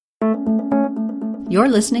You're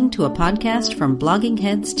listening to a podcast from Blogging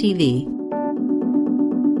Heads TV.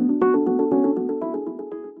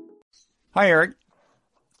 Hi, Eric.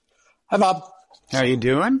 Hi, Bob. How you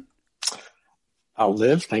doing? I'll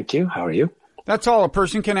live, thank you. How are you? That's all a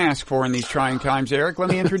person can ask for in these trying times, Eric. Let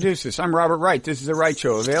me introduce us. I'm Robert Wright. This is The Wright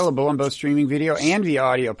Show, available on both streaming video and via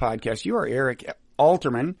audio podcast. You are Eric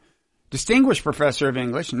Alterman, distinguished professor of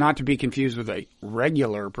English, not to be confused with a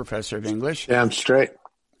regular professor of English. Damn straight.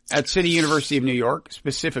 At City University of New York,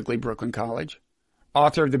 specifically Brooklyn College.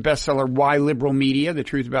 Author of the bestseller Why Liberal Media, The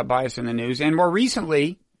Truth About Bias in the News. And more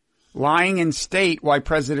recently, Lying in State, Why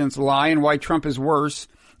Presidents Lie and Why Trump is Worse.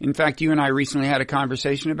 In fact, you and I recently had a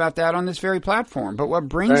conversation about that on this very platform. But what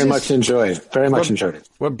brings Very much enjoyed it.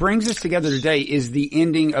 What brings us together today is the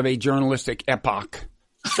ending of a journalistic epoch.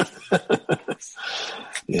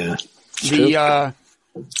 Yeah.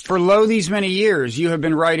 For lo these many years, you have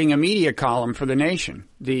been writing a media column for The Nation,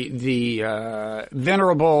 the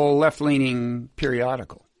venerable left-leaning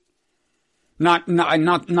periodical. Not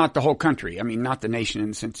the whole country. I mean, not The Nation in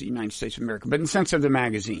the sense of the United States of America, but in the sense of the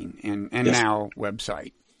magazine and yes. Now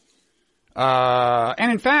website.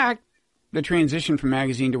 And in fact, the transition from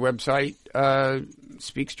magazine to website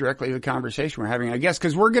speaks directly to the conversation we're having, I guess,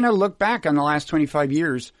 because we're going to look back on the last 25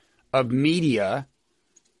 years of media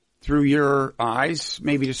through your eyes,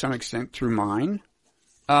 maybe to some extent through mine,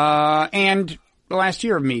 and the last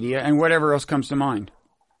year of media and whatever else comes to mind.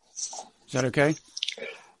 Is that okay?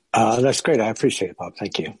 That's great. I appreciate it, Bob.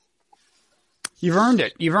 Thank you. You've earned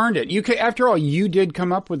it. After all, you did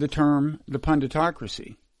come up with the term, the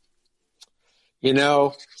punditocracy. You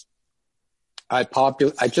know, I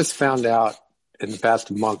just found out in the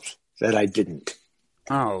past month that I didn't.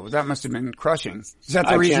 Oh, that must have been crushing. Is that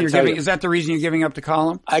the reason you're giving up the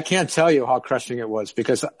column? I can't tell you how crushing it was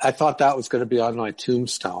because I thought that was going to be on my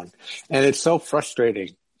tombstone. And it's so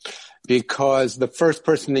frustrating because the first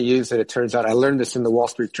person to use it turns out, I learned this in the Wall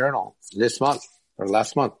Street Journal this month, very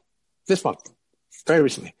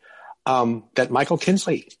recently, that Michael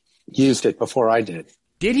Kinsley used it before I did.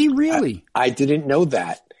 Did he really? I didn't know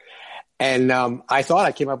that. And I thought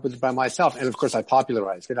I came up with it by myself. And, of course, I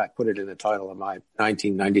popularized it. I put it in the title of my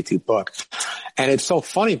 1992 book. And it's so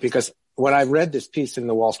funny because when I read this piece in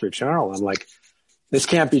the Wall Street Journal, I'm like, this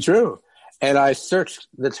can't be true. And I searched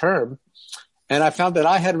the term, and I found that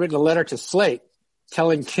I had written a letter to Slate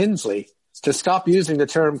telling Kinsley to stop using the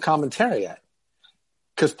term commentariat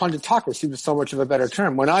because punditocracy was so much of a better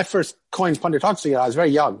term. When I first coined punditocracy, I was very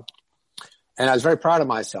young. And I was very proud of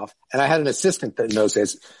myself. And I had an assistant in those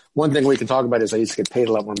days. One thing we can talk about is I used to get paid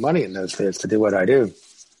a lot more money in those days to do what I do.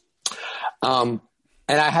 And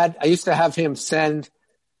I used to have him send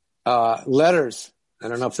letters. I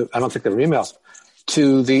don't think they were emails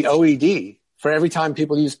to the OED for every time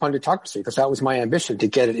people use punditocracy, because that was my ambition to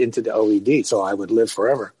get it into the OED so I would live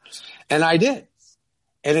forever. And I did.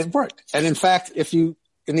 And it worked. And in fact,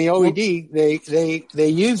 in the OED, they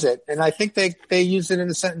use it, and I think they use it in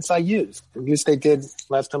the sentence I used. At least they did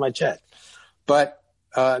last time I checked. But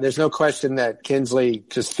there's no question that Kinsley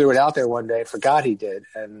just threw it out there one day, forgot he did,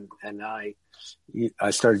 and I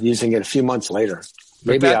started using it a few months later.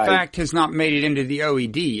 But that fact has not made it into the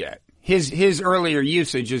OED yet. His earlier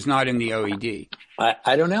usage is not in the OED.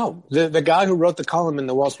 I don't know. The guy who wrote the column in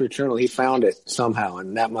the Wall Street Journal, he found it somehow,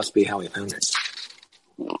 and that must be how he found it.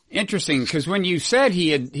 Interesting, because when you said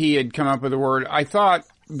he had come up with a word, I thought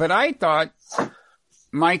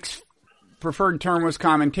Mike's preferred term was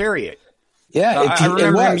commentariat. Yeah, I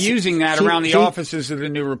remember him using that around the offices of the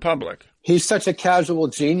New Republic. He's such a casual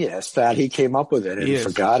genius that he came up with it and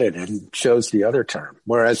forgot it and chose the other term.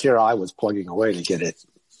 Whereas here I was plugging away to get it,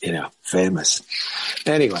 famous.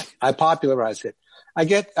 Anyway, I popularized it. I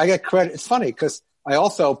get credit. It's funny because I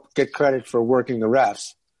also get credit for working the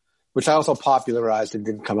refs, which I also popularized and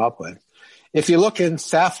didn't come up with. If you look in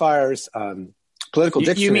Sapphire's political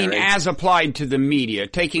dictionary. You mean as applied to the media,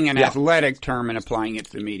 taking an athletic term and applying it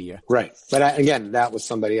to the media. Right. But again, that was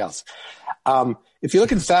somebody else. If you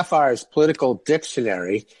look in Sapphire's political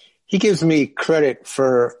dictionary, he gives me credit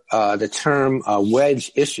for the term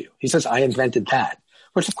wedge issue. He says, I invented that,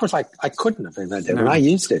 which of course I couldn't have invented. No. When I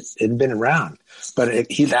used it, it had been around. But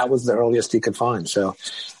that was the earliest he could find. So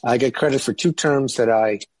I get credit for two terms that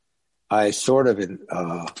I sort of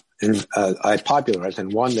I popularized,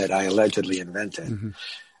 and one that I allegedly invented. Mm-hmm.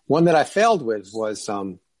 One that I failed with was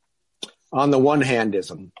on the one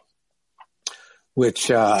handism,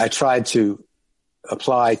 which I tried to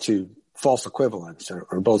apply to false equivalence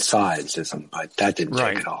or both sidesism, but that didn't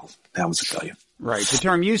take at all. That was a failure. Right. The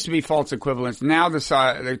term used to be false equivalence. Now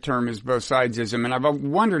the term is both sidesism, and I've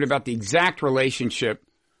wondered about the exact relationship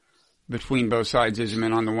between both sidesism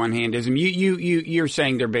and on the one handism. You're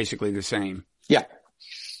saying they're basically the same. Yeah.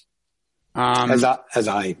 As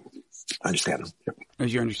I understand them. Yep.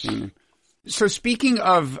 As you understand them. So speaking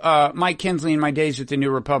of Mike Kinsley and my days at the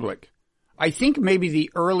New Republic, I think maybe the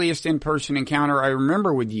earliest in-person encounter I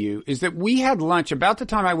remember with you is that we had lunch about the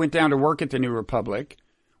time I went down to work at the New Republic,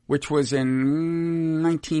 which was in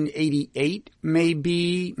 1988,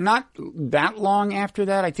 maybe not that long after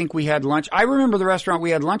that. I think we had lunch. I remember the restaurant we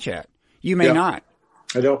had lunch at. You may not.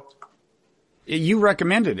 I don't. You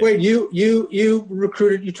recommended it. Wait, you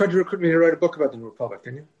tried to recruit me to write a book about the New Republic,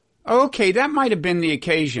 didn't you? Okay, that might have been the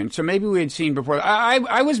occasion. So maybe we had seen before.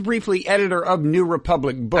 I was briefly editor of New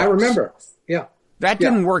Republic books. I remember. Yeah. That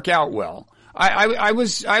didn't work out well.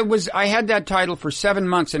 I had that title for 7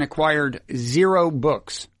 months and acquired 0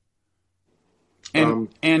 books. And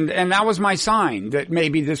that was my sign that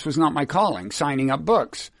maybe this was not my calling, signing up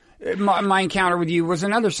books. My encounter with you was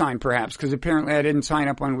another sign, perhaps, because apparently I didn't sign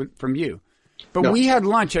up one from you. But we had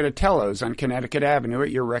lunch at Otello's on Connecticut Avenue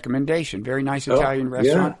at your recommendation. Very nice Italian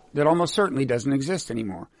restaurant that almost certainly doesn't exist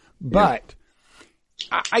anymore. But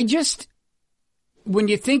I just, when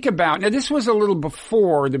you think about, now this was a little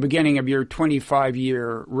before the beginning of your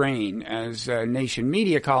 25-year reign as a Nation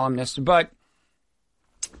media columnist, but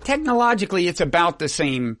technologically it's about the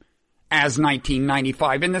same as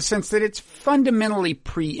 1995 in the sense that it's fundamentally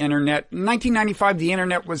pre-internet. In 1995, the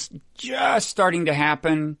internet was just starting to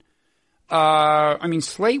happen.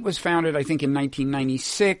 Slate was founded, I think, in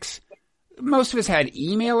 1996. Most of us had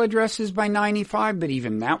email addresses by 95, but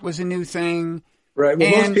even that was a new thing. Right. Well,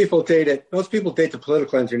 most people date the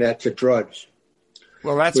political internet to Drudge.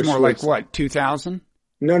 Well, that's more like what, 2000?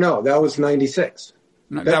 No, that was 96.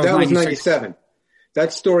 No, that was 97.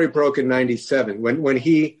 That story broke in 97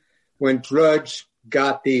 when Drudge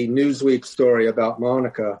got the Newsweek story about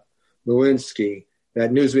Monica Lewinsky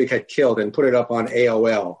that Newsweek had killed and put it up on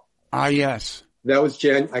AOL. Ah, yes. That was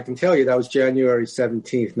I can tell you that was January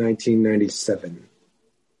 17th, 1997.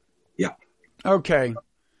 Yeah. Okay.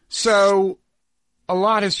 So a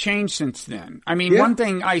lot has changed since then. I mean, one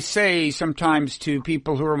thing I say sometimes to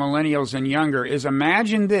people who are millennials and younger is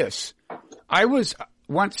imagine this. I was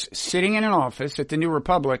once sitting in an office at the New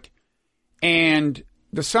Republic, and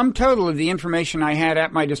the sum total of the information I had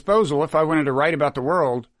at my disposal, if I wanted to write about the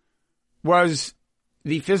world, was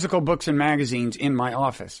the physical books and magazines in my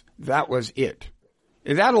office. That was it.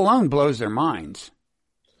 That alone blows their minds.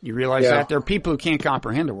 You realize that? There are people who can't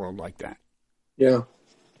comprehend a world like that. Yeah.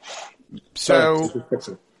 So,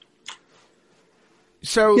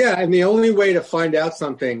 and the only way to find out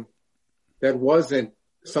something that wasn't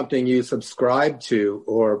something you subscribed to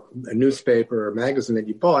or a newspaper or magazine that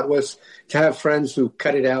you bought was to have friends who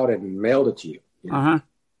cut it out and mailed it to you. Uh-huh.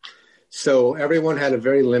 So everyone had a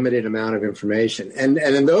very limited amount of information. And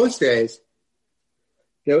in those days,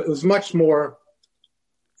 it was much more,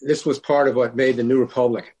 this was part of what made the New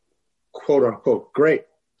Republic, quote unquote, great.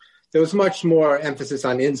 There was much more emphasis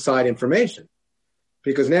on inside information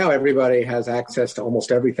because now everybody has access to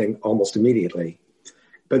almost everything almost immediately.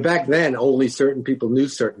 But back then, only certain people knew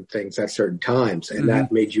certain things at certain times. And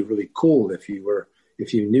that made you really cool if you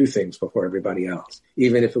knew things before everybody else,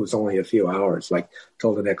 even if it was only a few hours, like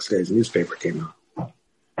till the next day's newspaper came out.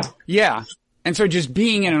 Yeah. And so just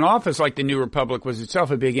being in an office like the New Republic was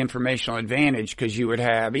itself a big informational advantage because you would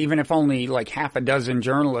have, even if only like half a dozen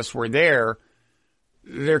journalists were there,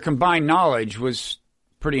 their combined knowledge was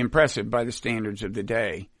pretty impressive by the standards of the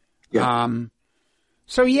day. Yeah.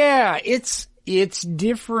 It's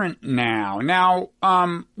different now. Now,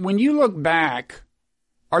 when you look back,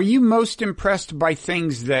 are you most impressed by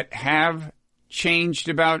things that have changed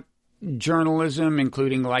about journalism,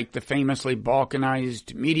 including like the famously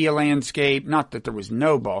balkanized media landscape? Not that there was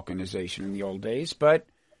no balkanization in the old days, but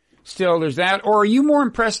still there's that. Or are you more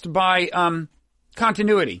impressed by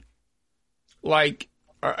continuity? Like,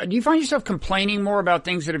 do you find yourself complaining more about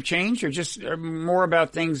things that have changed or just more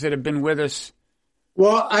about things that have been with us?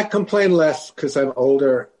 Well, I complain less because I'm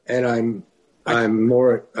older and I'm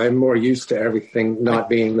more used to everything not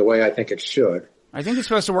being the way I think it should. I think it's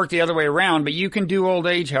supposed to work the other way around, but you can do old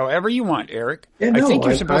age however you want, Eric. Yeah, no, I think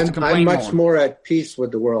you're supposed to complain more. I'm much more at peace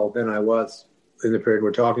with the world than I was in the period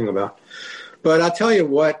we're talking about. But I'll tell you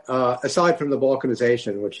what, aside from the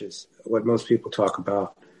balkanization, which is what most people talk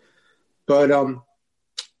about, but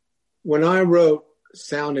when I wrote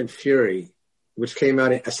Sound and Fury, which came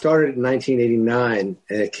out, I started in 1989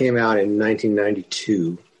 and it came out in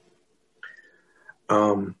 1992.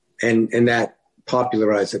 And that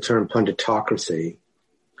popularized the term punditocracy.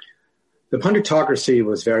 The punditocracy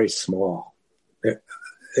was very small.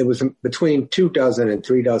 It was between 24 and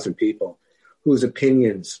 36 people whose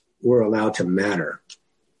opinions were allowed to matter.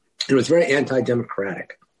 It was very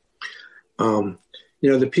anti-democratic.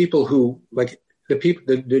 The people who, like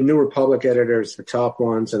the New Republic editors, the top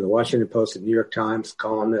ones, and the Washington Post and New York Times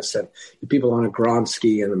columnists, and the people on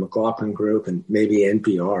Agronsky and the McLaughlin Group, and maybe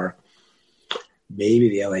NPR, maybe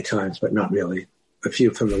the LA Times, but not really. A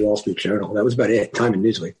few from the Wall Street Journal. That was about it. Time and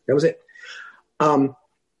Newsweek. That was it.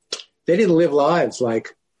 They didn't live lives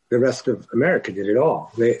like the rest of America did at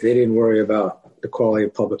all. They didn't worry about the quality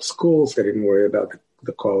of public schools. They didn't worry about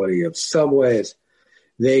the quality of subways.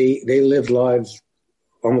 They lived lives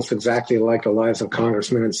almost exactly like the lives of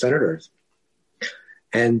congressmen and senators.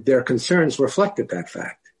 And their concerns reflected that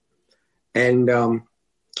fact. And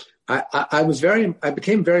I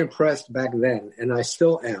became very impressed back then, and I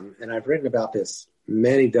still am, and I've written about this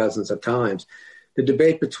many dozens of times, the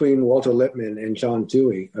debate between Walter Lippmann and John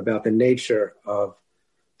Dewey about the nature of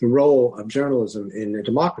the role of journalism in a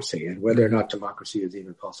democracy and whether or not democracy is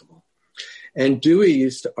even possible. And Dewey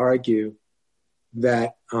used to argue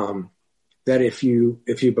that that if you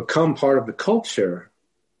become part of the culture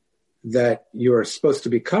that you're supposed to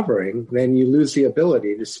be covering, then you lose the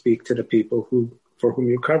ability to speak to the people for whom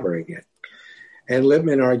you're covering it. And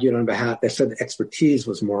Lippmann argued on behalf, they said expertise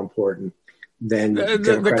was more important than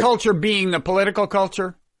the culture being the political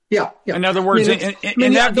culture. Yeah. In other words, the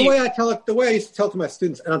way I used to tell it to my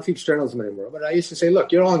students, I don't teach journalism anymore, but I used to say,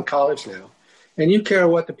 look, you're all in college now, and you care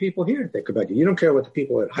what the people here think about you. You don't care what the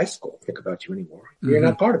people at high school think about you anymore. You're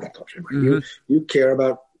not part of that culture anymore. You care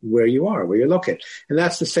about where you are, where you're located. And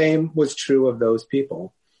that's the same was true of those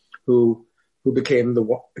people who became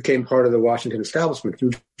part of the Washington establishment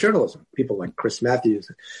through journalism. People like Chris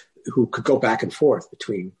Matthews, who could go back and forth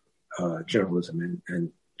between journalism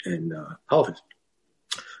and politics.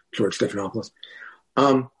 George Stephanopoulos,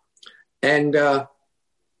 and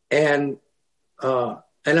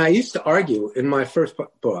I used to argue in my first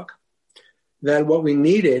book that what we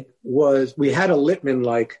needed was we had a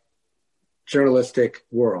Lippmann-like journalistic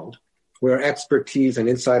world where expertise and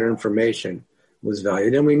insider information was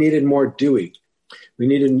valued, and we needed more Dewey. We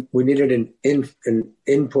needed an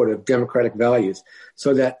input of democratic values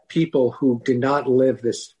so that people who did not live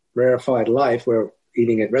this rarefied life where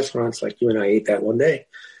eating at restaurants like you and I ate that one day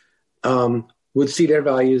would see their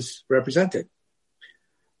values represented.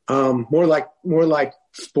 More like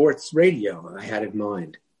sports radio I had in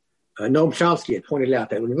mind. Noam Chomsky had pointed out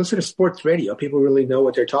that when you listen to sports radio, people really know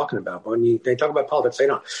what they're talking about. But when they talk about politics, they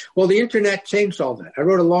don't. Well, the internet changed all that. I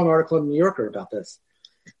wrote a long article in the New Yorker about this.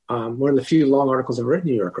 One of the few long articles I've written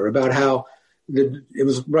in the New Yorker about how it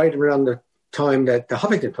was right around the time that the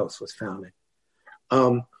Huffington Post was founded.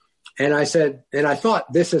 And I said, and I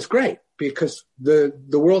thought, this is great because the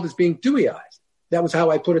world is being Deweyized. That was how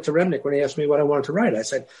I put it to Remnick when he asked me what I wanted to write. I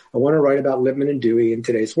said, I want to write about Lippmann and Dewey in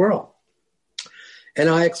today's world. And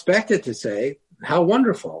I expected to say, how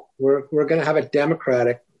wonderful. We're going to have a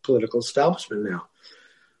democratic political establishment now.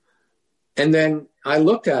 And then I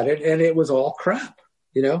looked at it and it was all crap.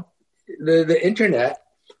 You know, the internet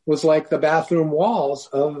was like the bathroom walls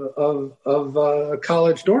of a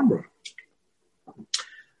college dormitory.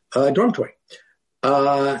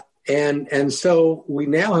 And so we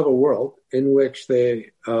now have a world in which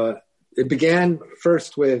it began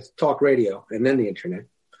first with talk radio and then the internet.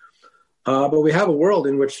 But we have a world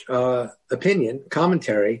in which opinion,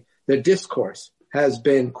 commentary, the discourse has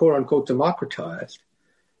been quote unquote democratized.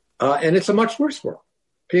 And it's a much worse world.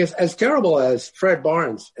 Because as terrible as Fred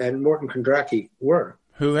Barnes and Morton Kondracki were,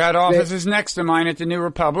 who had offices next to mine at the New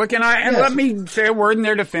Republic, and let me say a word in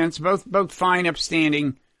their defense, both fine,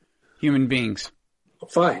 upstanding human beings.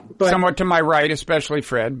 Fine, but somewhat to my right, especially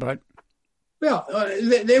Fred, but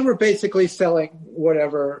they were basically selling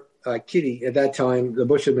whatever Kitty at that time, the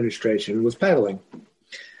Bush administration, was peddling.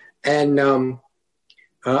 And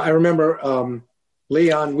I remember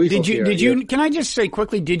Leon Weasel. Did you? Can I just say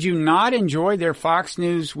quickly? Did you not enjoy their Fox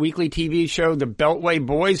News weekly TV show, The Beltway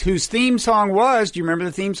Boys, whose theme song was? Do you remember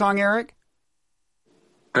the theme song, Eric?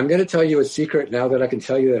 I'm going to tell you a secret now that I can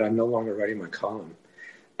tell you that I'm no longer writing my column.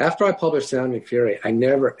 After I published Sound and Fury, I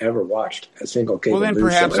never ever watched a single cable news show. Well, then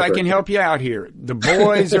perhaps I can help you out here. The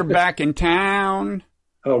boys are back in town.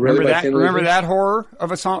 Oh, really? Remember that horror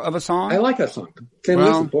of a song? I like that song.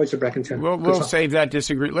 The boys are back in town. We'll save that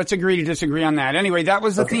disagree. Let's agree to disagree on that. Anyway, that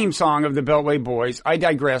was the theme song of the Beltway Boys. I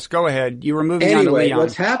digress. Go ahead. You were moving on to Leon.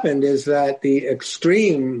 What's happened is that the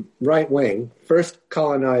extreme right wing first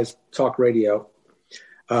colonized talk radio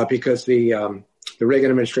because the Reagan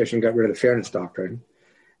administration got rid of the fairness doctrine.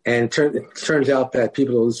 And it turns out that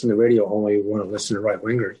people who listen to radio only want to listen to right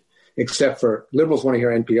wingers, except for liberals want to hear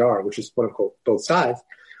NPR, which is quote unquote both sides,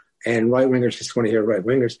 and right wingers just want to hear right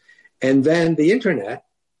wingers. And then the internet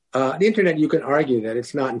the internet, you can argue that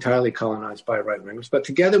it's not entirely colonized by right-wingers, but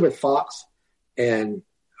together with Fox and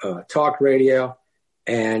talk radio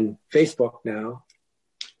and Facebook now,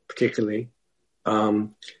 particularly,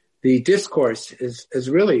 the discourse has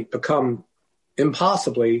really become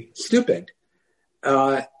impossibly stupid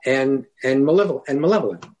and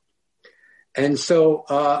malevolent. And so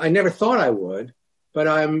I never thought I would, but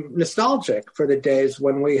I'm nostalgic for the days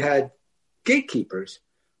when we had gatekeepers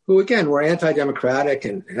who, again, were anti-democratic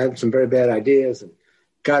and had some very bad ideas and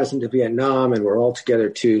got us into Vietnam, and were altogether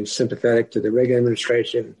too sympathetic to the Reagan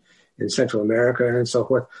administration in Central America and so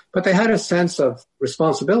forth. But they had a sense of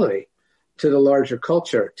responsibility to the larger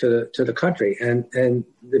culture, to the country. And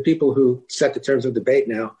the people who set the terms of debate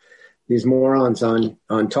now, these morons on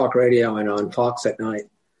talk radio and on Fox at night,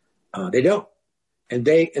 they don't. And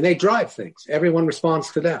they drive things. Everyone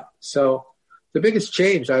responds to that. So the biggest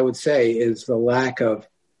change, I would say, is the lack of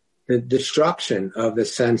the destruction of the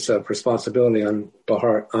sense of responsibility on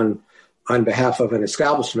behalf of an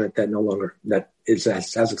establishment that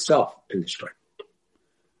has itself been destroyed.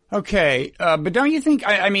 Okay, but don't you think?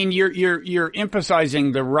 I mean, you're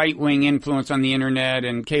emphasizing the right-wing influence on the internet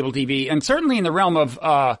and cable TV, and certainly in the realm of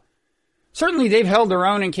certainly they've held their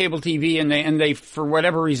own in cable TV, and they for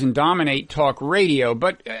whatever reason dominate talk radio.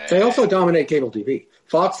 But they also dominate cable TV.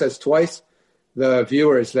 Fox has twice the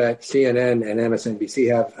viewers that CNN and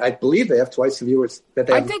MSNBC have. I believe they have twice the viewers that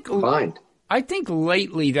they have combined. I think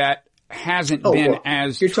lately that hasn't been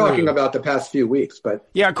as you're true. Talking about the past few weeks, but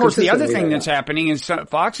yeah, of course. The other thing that's happening is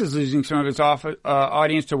Fox is losing some of its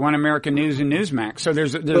audience to One American News and Newsmax. So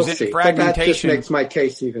there's fragmentation. But that just makes my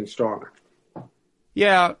case even stronger.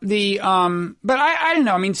 Yeah, but I don't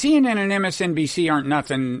know. I mean, CNN and MSNBC aren't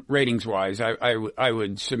nothing ratings wise. I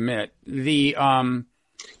would submit and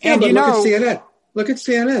look at CNN. Look at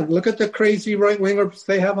CNN. Look at the crazy right wingers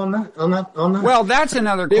they have on that. Well, that's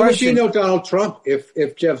another question. There would be no Donald Trump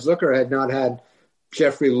if Jeff Zucker had not had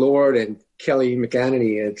Jeffrey Lord and Kelly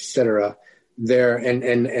McEnany, et cetera, there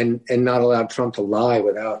and not allowed Trump to lie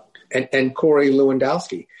and Corey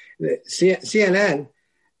Lewandowski. CNN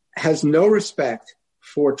has no respect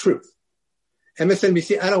for truth.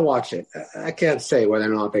 MSNBC, I don't watch it. I can't say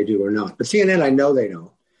whether or not they do or not. But CNN, I know they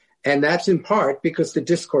don't. And that's in part because the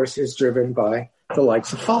discourse is driven by the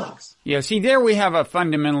likes of Fox. Yeah, see, there we have a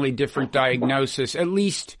fundamentally different diagnosis, at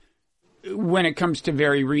least when it comes to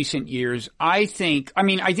very recent years. I think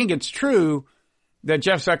it's true that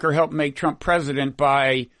Jeff Zucker helped make Trump president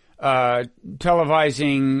by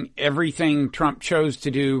televising everything Trump chose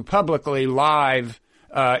to do publicly live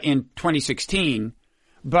in 2016.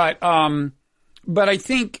 But I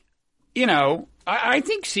think, I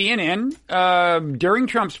think CNN, during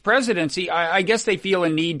Trump's presidency, I guess they feel a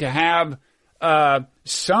need to have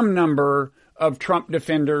some number of Trump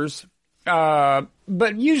defenders,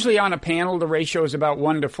 but usually on a panel, the ratio is about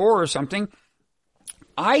 1 to 4 or something.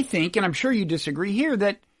 I think, and I'm sure you disagree here,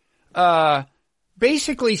 that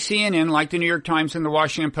basically CNN, like the New York Times and the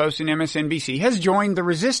Washington Post and MSNBC, has joined the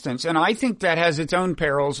resistance, and I think that has its own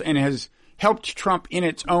perils and has helped Trump in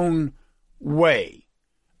its own way.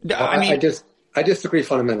 I disagree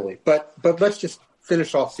fundamentally, but let's just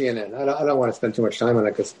finish off CNN. I don't want to spend too much time on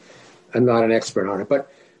it because I'm not an expert on it.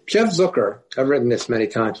 But Jeff Zucker, I've written this many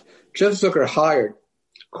times, Jeff Zucker hired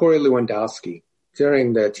Corey Lewandowski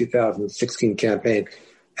during the 2016 campaign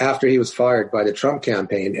after he was fired by the Trump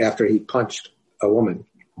campaign after he punched a woman.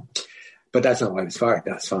 But that's not why he was fired.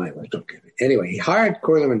 That's fine. Anyway, he hired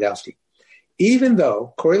Corey Lewandowski, even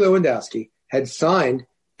though Corey Lewandowski had signed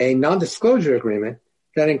a non-disclosure agreement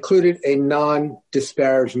that included a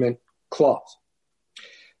non-disparagement clause.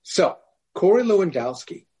 So Corey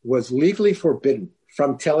Lewandowski was legally forbidden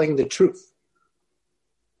from telling the truth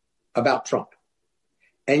about Trump.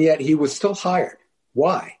 And yet he was still hired.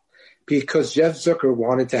 Why? Because Jeff Zucker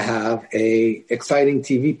wanted to have a exciting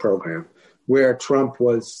TV program where Trump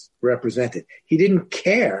was represented. He didn't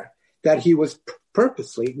care that he was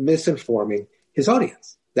purposely misinforming his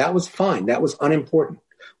audience. That was fine. That was unimportant.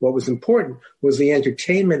 What was important was the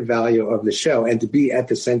entertainment value of the show and to be at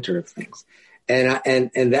the center of things. And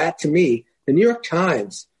that, to me, the New York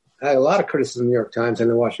Times, I had a lot of criticism of the New York Times and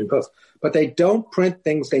the Washington Post, but they don't print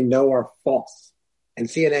things they know are false. And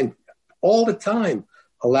CNN all the time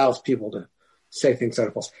allows people to say things that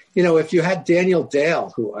are false. If you had Daniel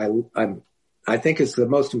Dale, who I think is the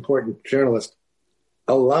most important journalist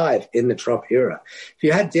alive in the Trump era. If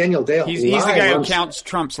you had Daniel Dale, he's the guy who counts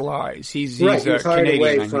Trump's lies. He's right. He was hired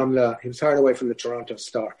away from the Toronto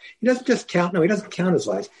Star. He doesn't just count. No, he doesn't count his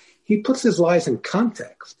lies. He puts his lies in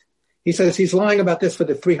context. He says he's lying about this for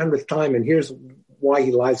the 300th time, and here's why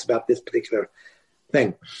he lies about this particular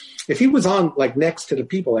thing. If he was on like next to the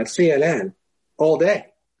people at CNN all day,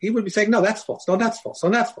 he would be saying, no, that's false. No, that's false. No,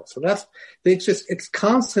 that's false. So it's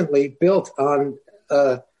constantly built on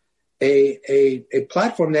a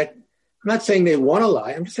platform that, I'm not saying they want to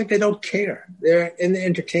lie. I'm just saying they don't care. They're in the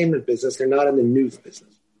entertainment business. They're not in the news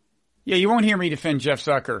business. Yeah, you won't hear me defend Jeff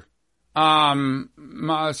Zucker. Some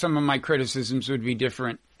of my criticisms would be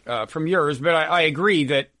different from yours, but I agree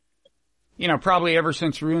that, probably ever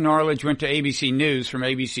since Roone Arledge went to ABC News from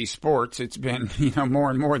ABC Sports, it's been, more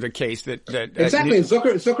and more the case that exactly. And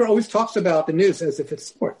Zucker always talks about the news as if it's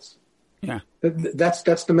sports. Yeah, that's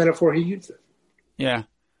the metaphor he uses. Yeah.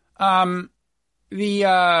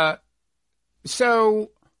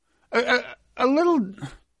 So a little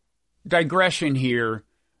digression here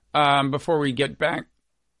before we get back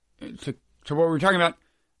to what we were talking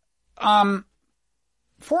about.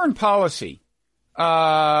 Foreign policy.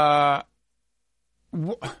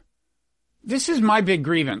 This is my big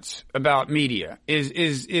grievance about media is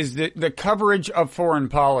the coverage of foreign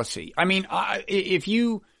policy. I mean, if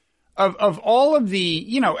you of all of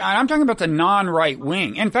the, I'm talking about the non-right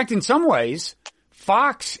wing. In fact, in some ways,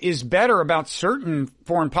 Fox is better about certain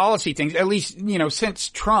foreign policy things, at least, since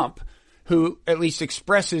Trump, who at least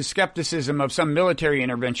expresses skepticism of some military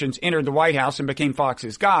interventions, entered the White House and became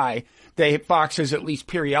Fox's guy. Fox has at least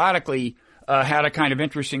periodically had a kind of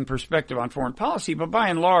interesting perspective on foreign policy. But by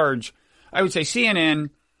and large, I would say CNN,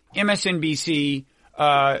 MSNBC,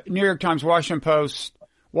 New York Times, Washington Post,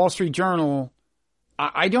 Wall Street Journal,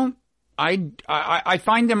 I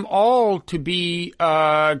find them all to be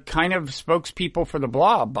kind of spokespeople for the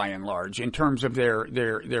Blob, by and large, in terms of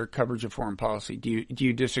their coverage of foreign policy. Do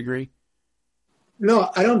you disagree?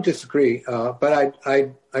 No, I don't disagree, but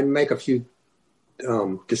I'd make a few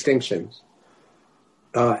distinctions.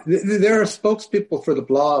 There are spokespeople for the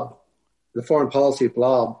Blob, the foreign policy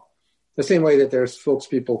Blob, the same way that there are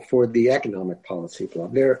spokespeople for the economic policy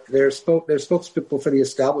Blob. There are spokespeople for the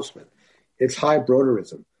establishment. It's high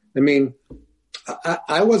broaderism. I mean,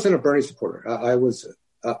 I wasn't a Bernie supporter. I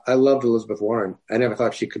loved Elizabeth Warren. I never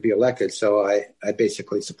thought she could be elected, so I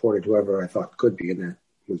basically supported whoever I thought could be, and that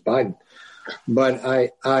was Biden. But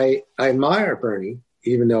I admire Bernie,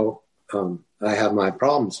 even though I have my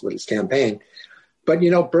problems with his campaign. But,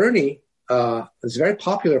 Bernie is a very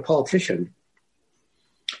popular politician.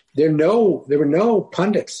 There were no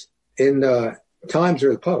pundits in the Times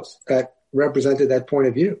or the Post that represented that point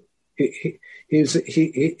of view.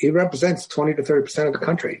 He represents 20 to 30% of the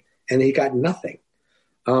country, and he got nothing.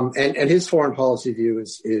 And his foreign policy view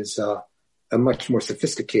is a much more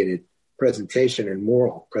sophisticated presentation and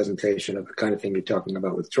moral presentation of the kind of thing you're talking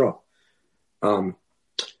about with Trump. And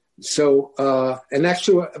that's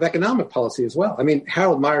true of economic policy as well. I mean,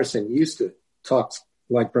 Harold Meyerson used to talk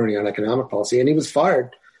like Bernie on economic policy, and he was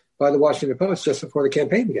fired by the Washington Post just before the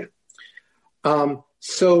campaign began.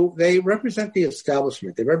 So they represent the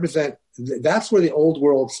establishment. That's where the old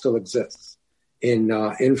world still exists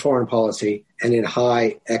in foreign policy and in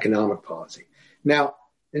high economic policy. Now,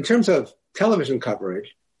 in terms of television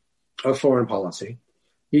coverage of foreign policy,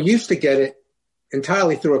 you used to get it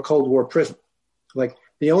entirely through a Cold War prism. Like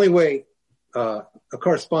the only way a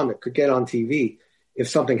correspondent could get on TV if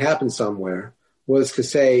something happened somewhere was to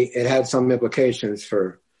say it had some implications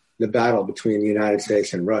for the battle between the United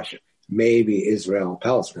States and Russia, maybe Israel and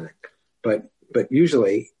Palestine, but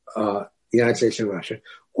usually the United States and Russia,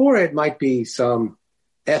 or it might be some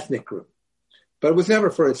ethnic group, but it was never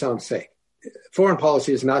for its own sake. Foreign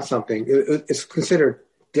policy is not something, it's considered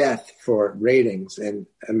death for ratings and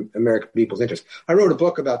American people's interests. I wrote a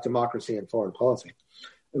book about democracy and foreign policy.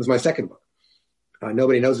 It was my second book.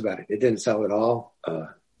 Nobody knows about it. It didn't sell at all.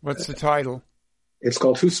 What's the title? It's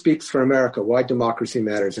called Who Speaks for America? Why Democracy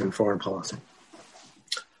Matters in Foreign Policy.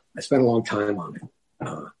 I spent a long time on it.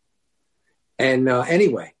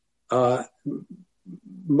 Anyway,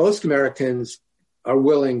 most Americans are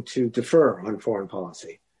willing to defer on foreign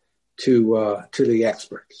policy to the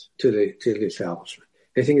experts, to the establishment.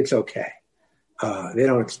 They think it's okay. They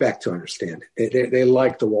don't expect to understand it. They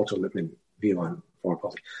like the Walter Lippmann view on foreign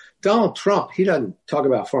policy. Donald Trump, he doesn't talk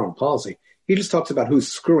about foreign policy. He just talks about who's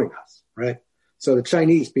screwing us, right? So the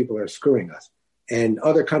Chinese people are screwing us, and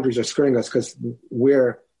other countries are screwing us because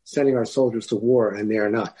we're sending our soldiers to war and they are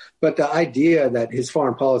not. But the idea that his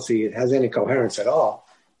foreign policy has any coherence at all,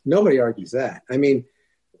 nobody argues that. I mean,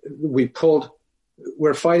 we're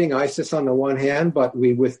fighting ISIS on the one hand, but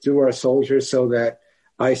we withdrew our soldiers so that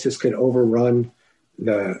ISIS could overrun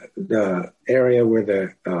the area where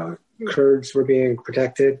the Kurds were being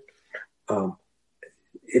protected.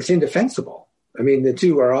 It's indefensible. I mean, the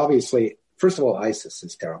two are obviously, first of all, ISIS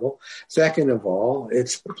is terrible. Second of all,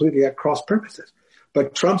 it's completely at cross purposes.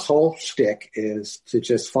 But Trump's whole shtick is to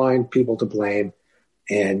just find people to blame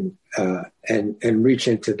and reach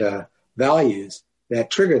into the values that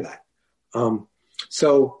trigger that.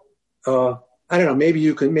 I don't know. Maybe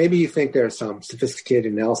you think there's some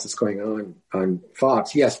sophisticated analysis going on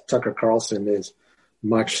Fox. Yes, Tucker Carlson is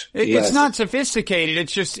much less. It's not sophisticated.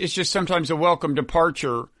 It's just sometimes a welcome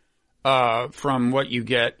departure from what you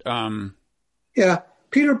get. Yeah,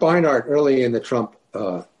 Peter Beinart early in the Trump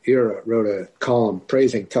era wrote a column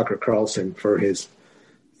praising Tucker Carlson for his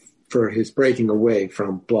breaking away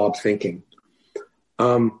from Blob thinking.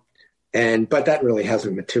 But that really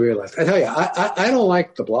hasn't materialized. I tell you, I don't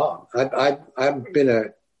like the Blob. I've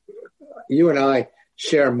been you and I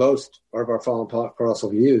share most of our foreign policy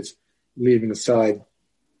views, leaving aside,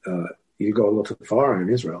 you go a little too far in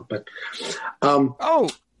Israel, but,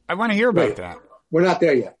 I want to hear about that. We're not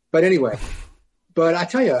there yet, but anyway, but I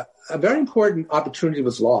tell you, a very important opportunity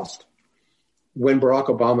was lost when Barack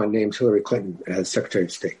Obama named Hillary Clinton as Secretary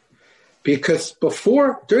of State, because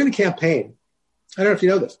during the campaign, I don't know if you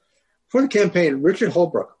know this, before the campaign, Richard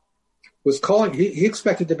Holbrooke was calling, he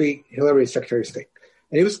expected to be Hillary's Secretary of State.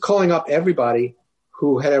 And he was calling up everybody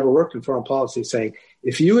who had ever worked in foreign policy saying,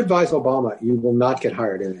 if you advise Obama, you will not get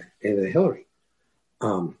hired in the Hillary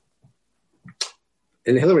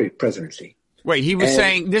presidency. Wait, he was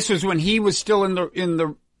saying this was when he was still in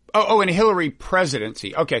the Hillary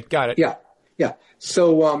presidency. Okay, got it. Yeah.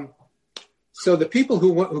 So the people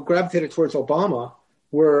who gravitated towards Obama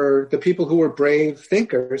were the people who were brave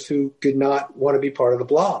thinkers who did not want to be part of the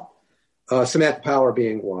Blob. Samantha Power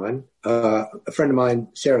being one, a friend of mine,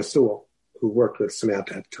 Sarah Sewell, who worked with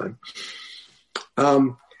Samantha at the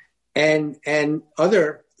time, and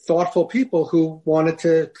other thoughtful people who wanted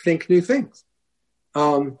to think new things.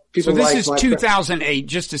 So this is 2008,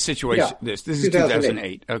 just a situation. Yeah, this is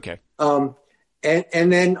 2008. Okay. And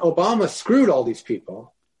then Obama screwed all these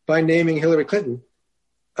people by naming Hillary Clinton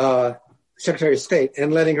Secretary of State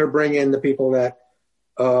and letting her bring in the people that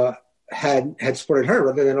had supported her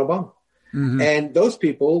rather than Obama. Mm-hmm. And those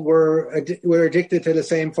people were addicted to the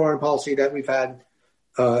same foreign policy that we've had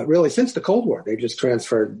really since the Cold War. They just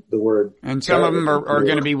transferred the word. And some of them are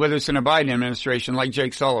going to be with us in a Biden administration, like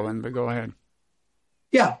Jake Sullivan. But go ahead.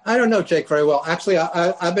 Yeah, I don't know Jake very well. Actually,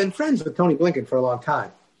 I've been friends with Tony Blinken for a long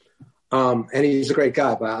time, and he's a great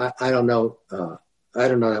guy. But I don't know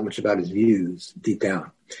that much about his views deep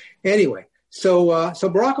down. Anyway, so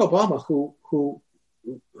Barack Obama, who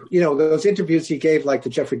those interviews he gave, like to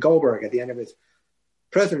Jeffrey Goldberg at the end of his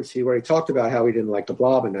presidency, where he talked about how he didn't like the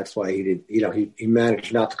Blob, and that's why he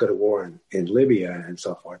managed not to go to war in Libya and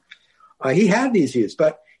so forth. He had these views,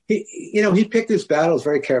 but he picked his battles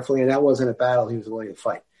very carefully, and that wasn't a battle he was willing to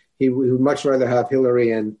fight. He would much rather have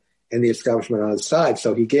Hillary and the establishment on his side,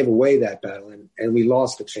 so he gave away that battle, and we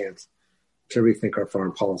lost the chance to rethink our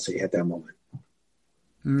foreign policy at that moment.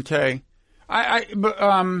 Okay.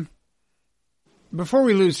 But before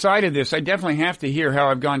we lose sight of this, I definitely have to hear how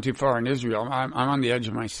I've gone too far in Israel. I'm on the edge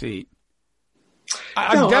of my seat.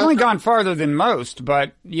 I've definitely gone farther than most,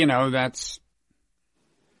 but, that's...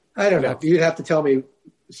 I don't know. You'd have to tell me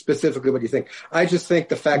specifically what you think. I just think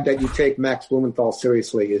the fact that you take Max Blumenthal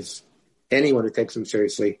seriously anyone who takes him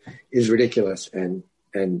seriously is ridiculous and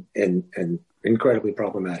incredibly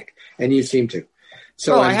problematic. And you seem to.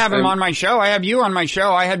 So I have him on my show. I have you on my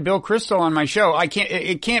show. I had Bill Kristol on my show.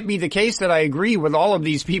 It can't be the case that I agree with all of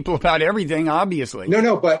these people about everything, obviously.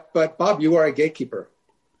 No, but Bob, you are a gatekeeper.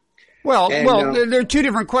 Well, there are two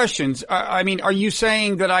different questions. I mean, are you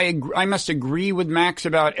saying that I must agree with Max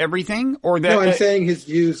about everything, or that? No, I'm saying his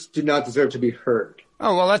views do not deserve to be heard.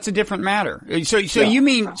 Oh, well, that's a different matter. So you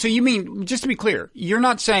mean, just to be clear, you're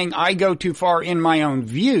not saying I go too far in my own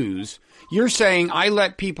views. You're saying I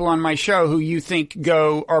let people on my show who you think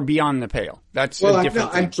are beyond the pale. That's a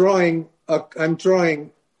different thing. I'm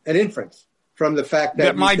drawing an inference from the fact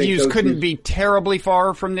that my views couldn't be terribly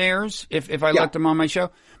far from theirs if I let them on my show.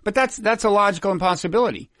 But that's a logical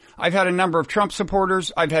impossibility. I've had a number of Trump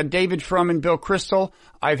supporters. I've had David Frum and Bill Kristol.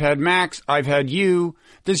 I've had Max. I've had you.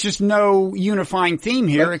 There's just no unifying theme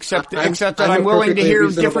here except that I'm willing to hear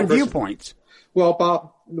different viewpoints. Well,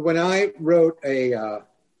 Bob, when I wrote The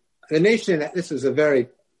Nation, this is a very,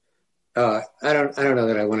 I don't know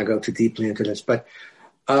that I want to go too deeply into this, but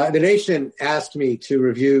The Nation asked me to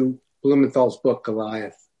review Blumenthal's book,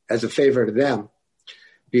 Goliath, as a favor to them,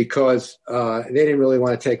 because they didn't really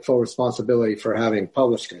want to take full responsibility for having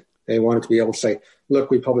published it. They wanted to be able to say,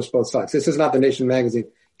 look, we published both sides. This is not The Nation magazine.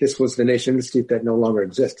 This was The Nation Institute that no longer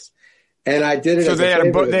exists. And I did it. So as they had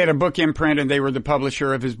a book. favor. They had a book imprint, and they were the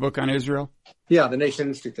publisher of his book on Israel. Yeah, the Nation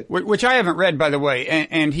Institute, Which I haven't read, by the way.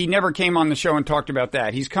 And he never came on the show and talked about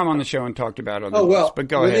that. He's come on the show and talked about other books. But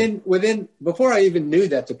go ahead. Before I even knew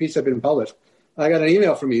that the piece had been published, I got an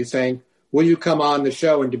email from you saying, "Will you come on the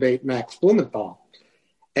show and debate Max Blumenthal?"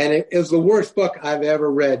 And it was the worst book I've ever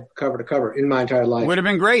read cover to cover in my entire life. Would have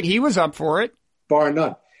been great. He was up for it, bar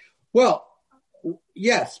none. Well,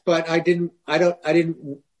 yes, but I didn't.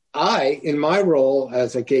 In my role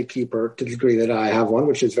as a gatekeeper, to the degree that I have one,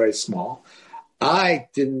 which is very small, I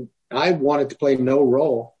wanted to play no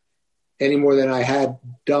role any more than I had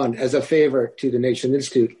done as a favor to the Nation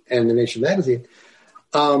Institute and the Nation magazine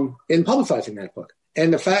in publicizing that book.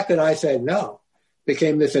 And the fact that I said no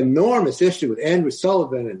became this enormous issue with Andrew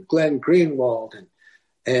Sullivan and Glenn Greenwald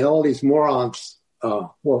and all these morons.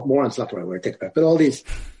 Morons not the right word to take it back, but all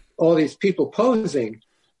these people posing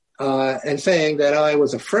and saying that I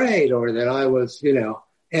was afraid or that I was,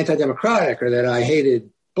 anti-democratic or that I hated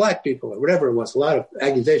black people or whatever it was. A lot of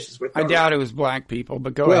accusations were thrown. I doubt it was black people,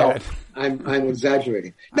 but go ahead. I'm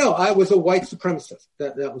exaggerating. No, I was a white supremacist.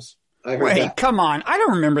 That was, I heard Wait, that. come on. I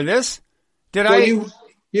don't remember this.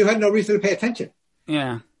 You had no reason to pay attention.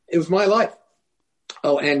 Yeah. It was my life.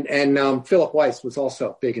 Oh, and Philip Weiss was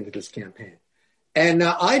also big into this campaign. And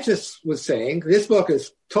I just was saying, this book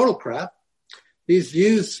is total crap. These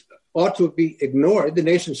views ought to be ignored. The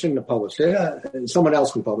Nation shouldn't have published it. And someone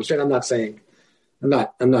else can publish it. I'm not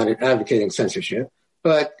advocating censorship,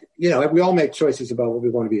 but we all make choices about what we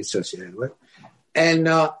want to be associated with. And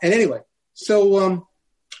anyway, so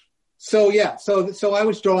I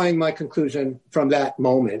was drawing my conclusion from that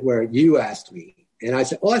moment where you asked me, and I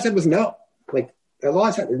said, all I said was no. Like, all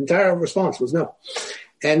I said, the entire response was no.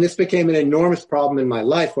 And this became an enormous problem in my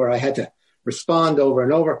life where I had to respond over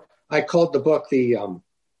and over. I called the book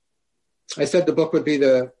I said the book would be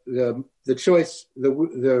the choice,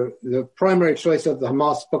 the primary choice of the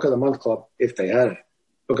Hamas Book of the Month Club, if they had a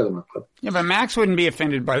Book of the Month Club. Yeah, but Max wouldn't be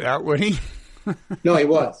offended by that, would he? No, he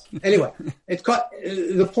was. Anyway,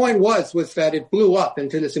 the point was that it blew up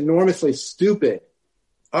into this enormously stupid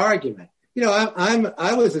argument.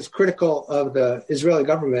 I was as critical of the Israeli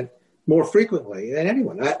government more frequently than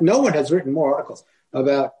anyone. No one has written more articles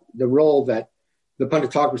about the role that the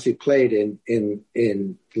punditocracy played in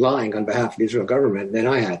lying on behalf of the Israel government than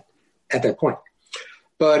I had at that point.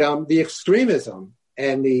 But the extremism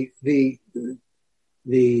and the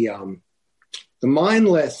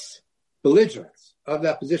mindless belligerence of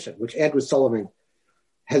that position, which Andrew Sullivan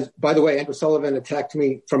has, by the way, Andrew Sullivan attacked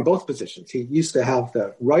me from both positions. He used to have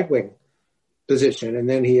the right-wing position, and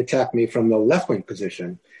then he attacked me from the left-wing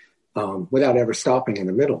position without ever stopping in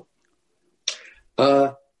the middle.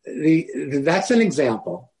 That's an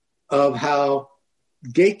example of how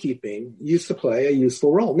gatekeeping used to play a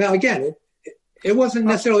useful role. Now, again, it wasn't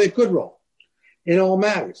necessarily a good role in all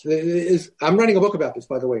matters. I'm writing a book about this,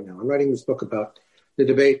 by the way, now. I'm writing this book about the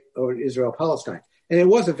debate over Israel-Palestine. And it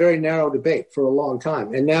was a very narrow debate for a long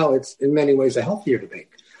time. And now it's in many ways a healthier debate.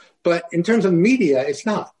 But in terms of media, it's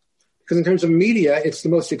not. Because in terms of media, it's the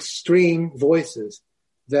most extreme voices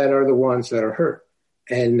that are the ones that are heard.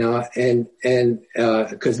 And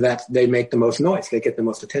because they make the most noise, they get the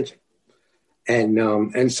most attention.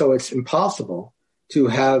 And so it's impossible to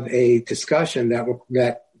have a discussion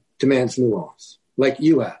that demands nuance, like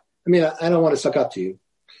you have. I mean, I don't want to suck up to you.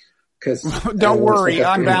 Don't worry,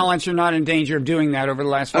 on balance, you're not in danger of doing that over the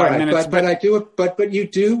last 5 minutes. But I do. But you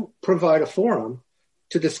do provide a forum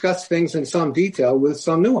to discuss things in some detail with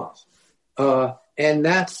some nuance, and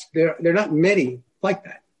there are not many like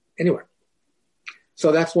that anywhere.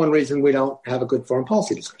 So that's one reason we don't have a good foreign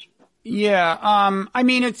policy discussion. Yeah, I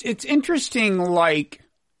mean, it's interesting.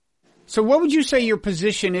 So what would you say your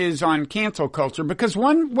position is on cancel culture? Because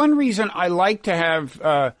one reason I like to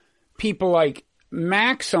have people like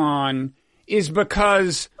Max on is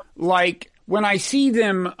because, when I see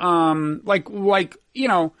them,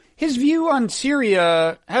 his view on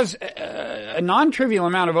Syria has a non-trivial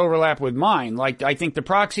amount of overlap with mine. I think the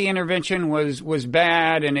proxy intervention was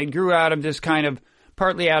bad, and it grew out of this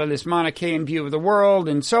partly out of this Manichaean view of the world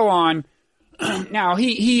and so on. Now,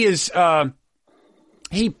 he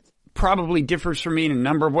probably differs from me in a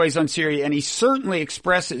number of ways on Syria, and he certainly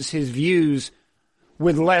expresses his views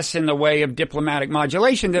with less in the way of diplomatic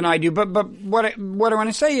modulation than I do. But what I want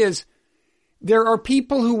to say is there are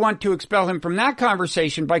people who want to expel him from that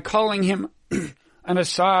conversation by calling him an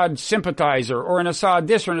Assad sympathizer or an Assad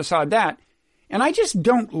this or an Assad that. And I just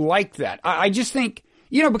don't like that. I just think,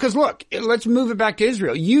 because look, let's move it back to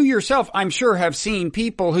Israel. You yourself, I'm sure, have seen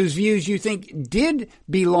people whose views you think did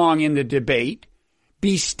belong in the debate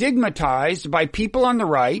be stigmatized by people on the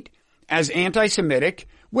right as anti-Semitic,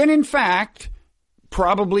 when in fact,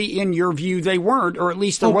 probably in your view, they weren't, or at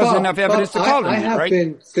least there wasn't enough evidence to call them, I have right?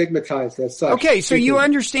 been stigmatized as such. Okay, so you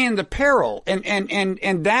understand the peril, and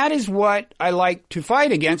that is what I like to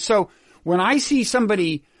fight against. So when I see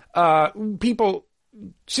somebody, people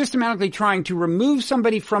systematically trying to remove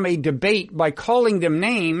somebody from a debate by calling them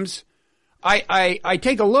names, I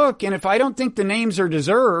take a look, and if I don't think the names are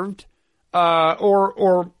deserved,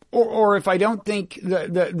 or if I don't think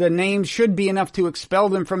the names should be enough to expel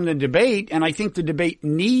them from the debate, and I think the debate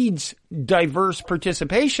needs diverse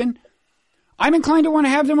participation, I'm inclined to want to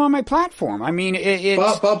have them on my platform. I mean,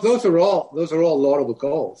 Bob, those are all laudable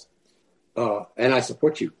goals, and I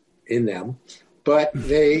support you in them, but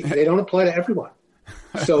they don't apply to everyone.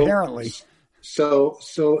 So apparently, so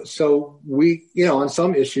we, on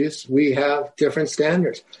some issues we have different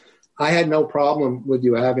standards. I had no problem with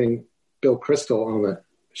you having Bill Kristol on the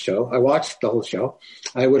show. I watched the whole show.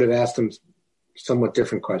 I would have asked him somewhat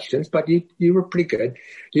different questions, but you were pretty good.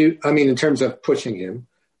 In terms of pushing him,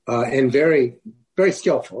 and very, very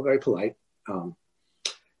skillful, very polite.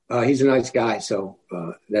 He's a nice guy, so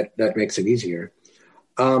that makes it easier.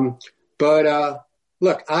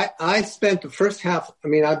 Look, I spent the first half,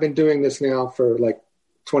 I've been doing this now for like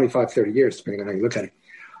 25, 30 years, depending on how you look at it.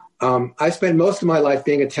 I spent most of my life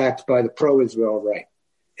being attacked by the pro-Israel right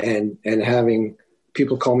and having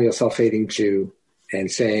people call me a self-hating Jew and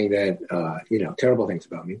saying that, terrible things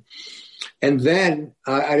about me. And then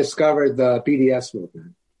I discovered the BDS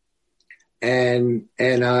movement. And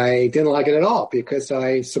I didn't like it at all because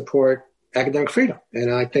I support academic freedom.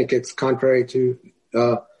 And I think it's contrary to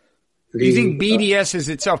you think BDS is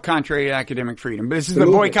itself contrary to academic freedom? But this is the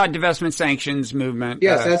boycott, divestment, sanctions movement.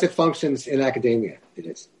 Yes, as it functions in academia, it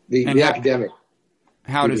is the academic.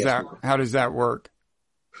 How does that work?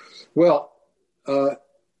 Well,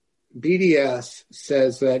 BDS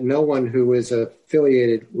says that no one who is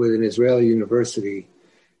affiliated with an Israeli university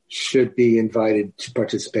should be invited to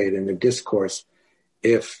participate in the discourse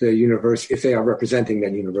if they are representing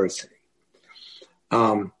that university.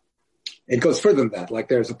 It goes further than that. Like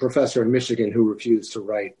there's a professor in Michigan who refused to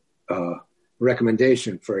write a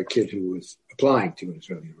recommendation for a kid who was applying to an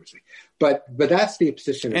Israeli university. But that's the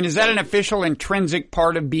position. And is that an official intrinsic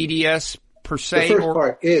part of BDS per se? The first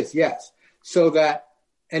part is, yes. So that,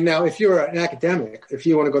 and now if you're an academic, if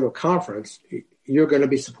you want to go to a conference, you're going to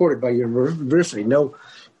be supported by your university.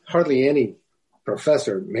 Hardly any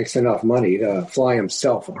professor makes enough money to fly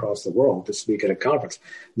himself across the world to speak at a conference.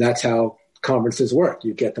 That's how conferences work.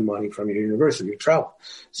 You get the money from your university, you travel.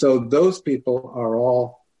 So those people are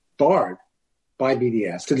all barred by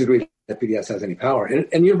BDS to the degree that BDS has any power.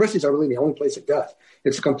 And universities are really the only place it does.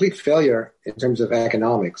 It's a complete failure in terms of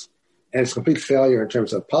economics, and it's a complete failure in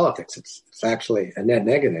terms of politics. It's actually a net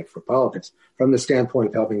negative for politics from the standpoint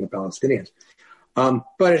of helping the Palestinians.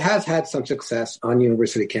 But it has had some success on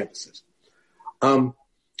university campuses.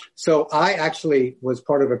 So I actually was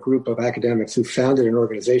part of a group of academics who founded an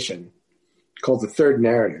organization called the Third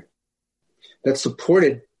Narrative that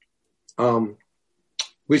supported,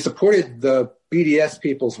 we supported the BDS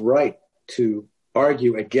people's right to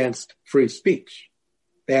argue against free speech.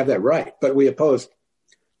 They have that right, but we opposed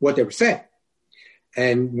what they were saying.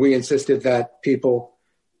 And we insisted that people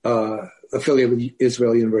affiliated with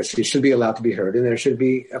Israeli universities should be allowed to be heard, and there should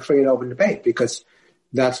be a free and open debate because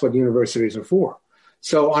that's what universities are for.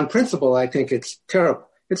 So on principle, I think it's terrible.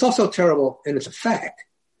 It's also terrible in its effect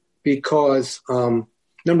because,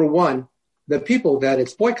 number one, the people that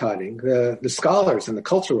it's boycotting, the scholars and the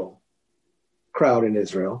cultural crowd in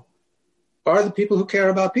Israel, are the people who care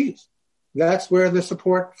about peace. That's where the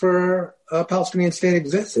support for a Palestinian state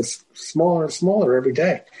exists. It's smaller and smaller every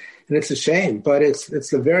day. And it's a shame, but it's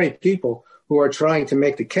the very people who are trying to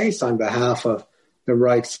make the case on behalf of the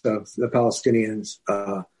rights of the Palestinians,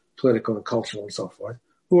 political and cultural and so forth,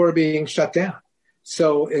 who are being shut down.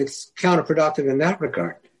 So it's counterproductive in that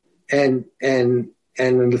regard. And then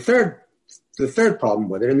the third problem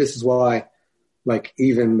with it, and this is why, like,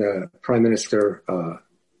 even the prime minister of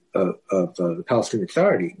the Palestinian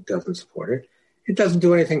Authority doesn't support it. It doesn't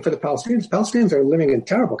do anything for the Palestinians. Palestinians are living in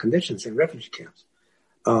terrible conditions in refugee camps,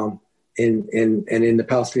 in the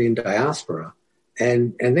Palestinian diaspora,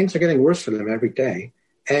 and things are getting worse for them every day.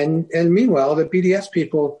 And meanwhile, the BDS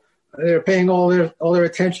people, they're paying all their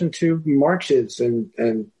attention to marches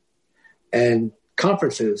and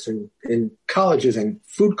conferences and colleges and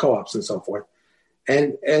food co-ops and so forth,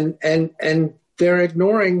 and they're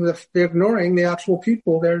ignoring the actual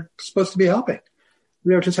people they're supposed to be helping.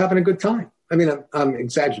 They're just having a good time. I mean, I'm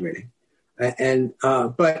exaggerating,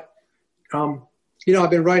 but I've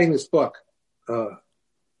been writing this book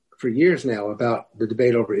for years now about the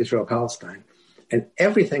debate over Israel-Palestine, and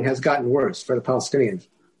everything has gotten worse for the Palestinians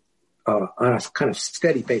on a kind of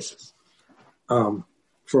steady basis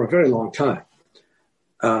for a very long time,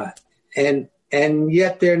 and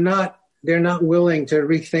yet they're not willing to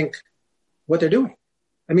rethink what they're doing.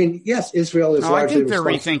 I mean, yes, Israel is largely I think they're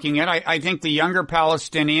rethinking it. I think the younger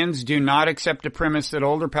Palestinians do not accept a premise that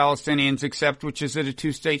older Palestinians accept, which is that a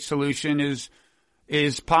two-state solution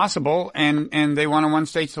is possible, and they want a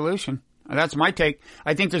one-state solution. That's my take.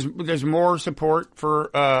 I think there's more support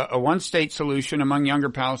for a one-state solution among younger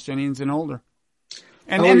Palestinians than older.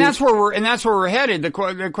 And that's where we're headed.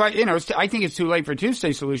 I think it's too late for a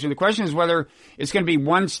two-state solution. The question is whether it's going to be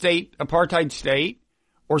one state, apartheid state,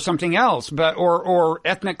 or something else, or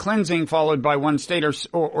ethnic cleansing followed by one state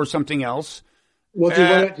or something else. Well,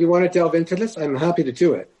 do you want to delve into this? I'm happy to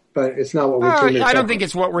do it, but it's not what we're. I don't think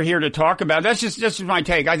it's what we're here to talk about. That's just my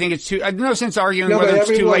take. I think it's too. No sense arguing whether it's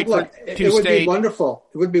too late for two It would state. be wonderful.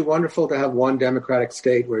 It would be wonderful to have one democratic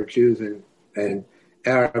state where Jews and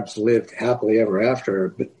Arabs lived happily ever after.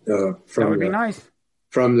 But that would be nice.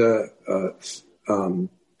 From the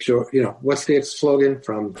what's the slogan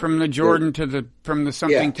from the Jordan to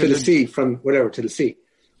the sea, from whatever to the sea.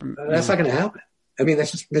 That's not going to happen. I mean,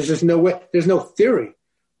 there's just no way. There's no theory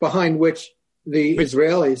behind which the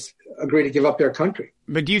Israelis agree to give up their country.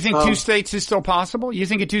 But do you think two states is still possible? You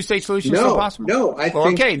think a two-state solution is still possible? No, I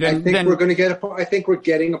think we're going to get. I think we're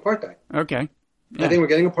getting apartheid. Okay. Yeah. I think we're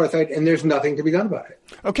getting apartheid, and there's nothing to be done about it.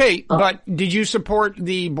 Okay, but did you support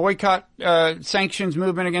the boycott sanctions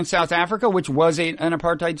movement against South Africa, which was an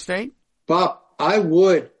apartheid state? Bob, I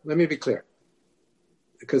would. Let me be clear,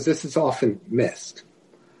 because this is often missed.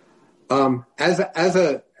 As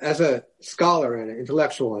a scholar and an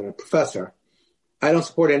intellectual and a professor, I don't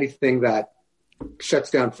support anything that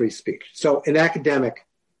shuts down free speech. So in the academic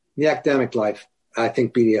life, I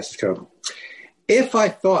think BDS is terrible. If I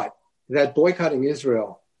thought that boycotting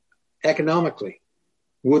Israel economically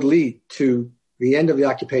would lead to the end of the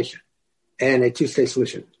occupation and a two-state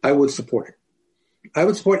solution, I would support it. I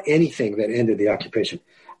would support anything that ended the occupation.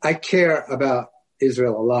 I care about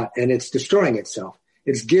Israel a lot, and it's destroying itself.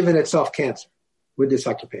 It's given itself cancer with this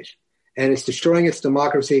occupation, and it's destroying its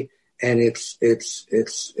democracy, and it's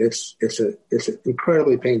an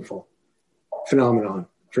incredibly painful phenomenon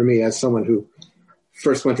for me as someone who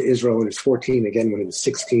first went to Israel when he was 14, again when he was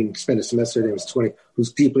 16, spent a semester there when he was 20,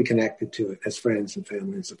 who's deeply connected to it as friends and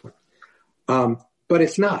family and support. But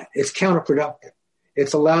it's not. It's counterproductive.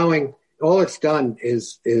 It's allowing, all it's done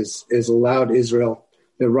is allowed Israel,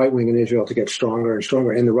 the right wing in Israel, to get stronger and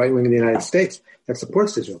stronger, and the right wing in the United States that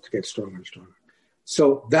supports Israel to get stronger and stronger.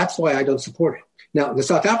 So that's why I don't support it. Now, the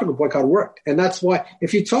South African boycott worked, and that's why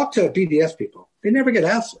if you talk to BDS people, they never get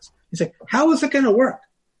asked this. You say, how is it going to work?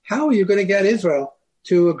 How are you going to get Israel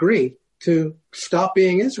to agree to stop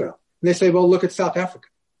being Israel? And they say, well, look at South Africa.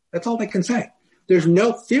 That's all they can say. There's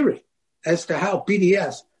no theory as to how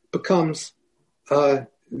BDS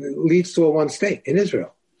leads to a one state in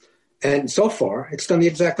Israel. And so far, it's done the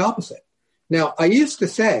exact opposite. Now, I used to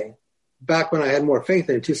say, back when I had more faith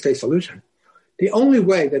in a two-state solution, the only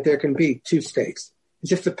way that there can be two states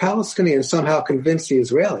is if the Palestinians somehow convince the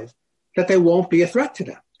Israelis that they won't be a threat to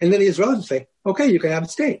them. And then the Israelis will say, okay, you can have a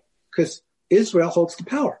state, because Israel holds the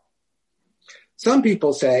power. Some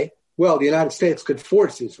people say, well, the United States could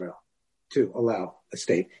force Israel to allow a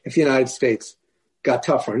state if the United States got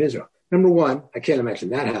tougher on Israel. Number one, I can't imagine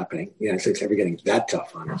that happening. The United States ever getting that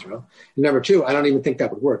tough on Israel. And number two, I don't even think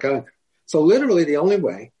that would work either. So literally the only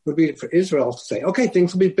way would be for Israel to say, okay,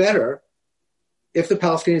 things will be better if the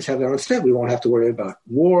Palestinians have their own state. We won't have to worry about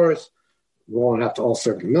wars. We won't have to all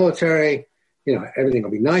serve in the military. Everything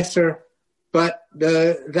will be nicer. But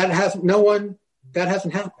that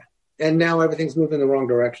hasn't happened. And now everything's moving in the wrong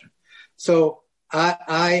direction. So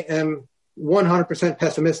I am 100%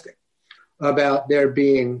 pessimistic about there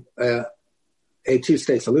being a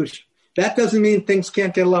two-state solution. That doesn't mean things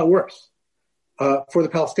can't get a lot worse for the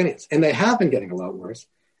Palestinians. And they have been getting a lot worse.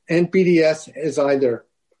 And BDS has either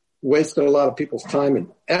wasted a lot of people's time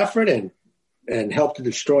and effort and helped to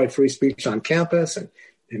destroy free speech on campus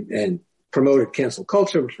and promoted cancel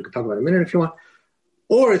culture, which we can talk about in a minute if you want,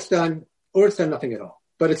 or it's done nothing at all.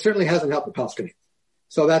 But it certainly hasn't helped the Palestinians.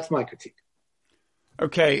 So that's my critique.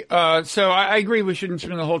 Okay, so I agree we shouldn't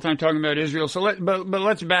spend the whole time talking about Israel. So but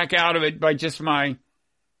let's back out of it by just my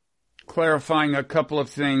clarifying a couple of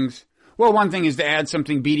things. Well, one thing is to add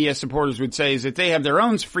something BDS supporters would say is that they have their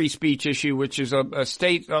own free speech issue, which is a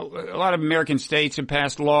state. A lot of American states have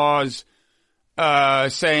passed laws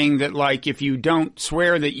saying that, like, if you don't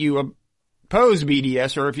swear that you oppose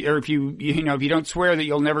BDS, or if you don't swear that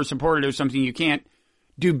you'll never support it or something, you can't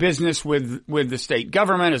do business with the state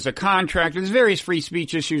government as a contractor. There's various free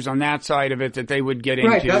speech issues on that side of it that they would get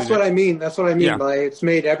into. Right. That's what I mean. That's what I mean by it's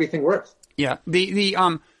made everything worse. Yeah.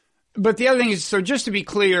 But the other thing is, so just to be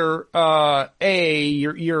clear,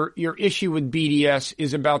 your issue with BDS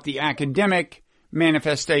is about the academic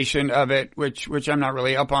manifestation of it, which I'm not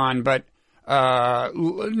really up on, but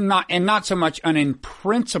not so much an in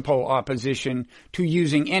principle opposition to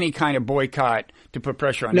using any kind of boycott to put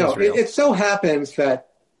pressure on Israel. It so happens that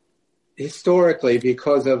historically,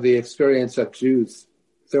 because of the experience of Jews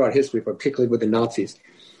throughout history, particularly with the Nazis,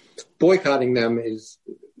 boycotting them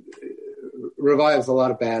revives a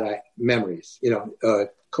lot of bad memories,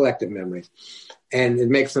 collective memories, and it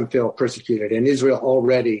makes them feel persecuted. And Israel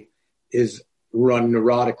already is run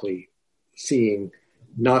neurotically, seeing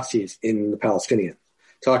Nazis in the Palestinians,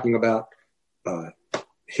 talking about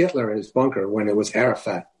Hitler in his bunker when it was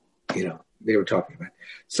Arafat, they were talking about.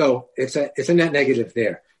 So it's a net negative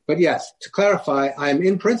there. But yes, to clarify, I'm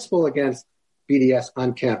in principle against BDS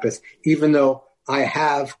on campus, even though I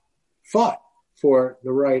have fought for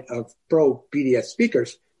the right of pro-BDS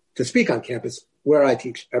speakers to speak on campus where I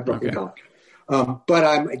teach at Brooklyn College. But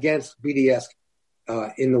I'm against BDS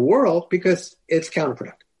in the world because it's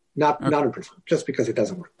counterproductive. Not in principle, just because it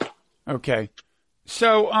doesn't work. Okay.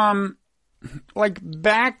 So,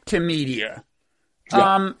 back to media.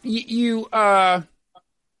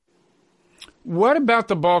 What about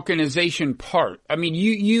the balkanization part? I mean,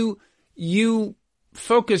 you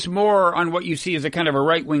focus more on what you see as a kind of a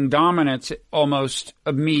right-wing dominance almost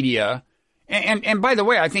of media. And by the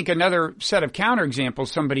way, I think another set of counterexamples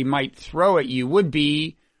somebody might throw at you would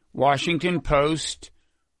be Washington Post,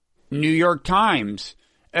 New York Times.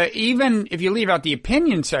 Even if you leave out the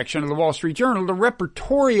opinion section of the Wall Street Journal, the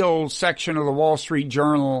reportorial section of the Wall Street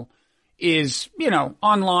Journal is,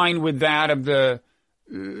 on line with that of the,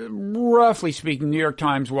 roughly speaking, New York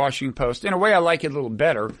Times, Washington Post. In a way, I like it a little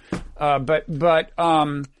better. But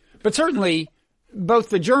certainly both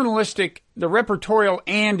the journalistic, the reportorial,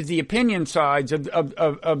 and the opinion sides of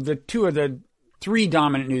the two of the three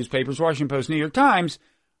dominant newspapers, Washington Post, New York Times,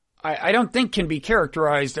 I don't think can be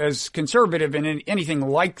characterized as conservative in anything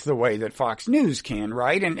like the way that Fox News can,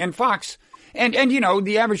 right? And Fox, and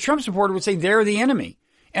the average Trump supporter would say they're the enemy.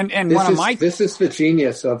 This is the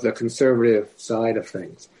genius of the conservative side of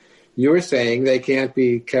things. You're saying they can't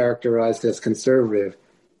be characterized as conservative,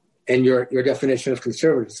 and your definition of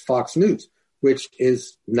conservative is Fox News, which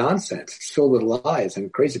is nonsense. It's filled with lies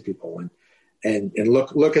and crazy people. And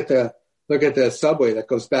look at the subway that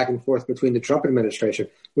goes back and forth between the Trump administration,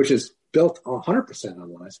 which is built 100%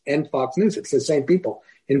 on lies, and Fox News. It's the same people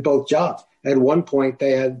in both jobs. At one point,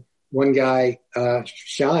 they had one guy,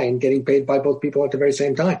 Shine, getting paid by both people at the very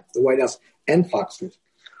same time, the White House and Fox News.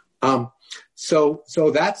 So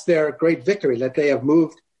that's their great victory, that they have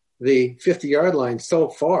moved the 50-yard line so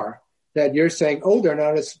far that you're saying, they're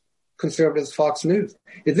not as conservative as Fox News.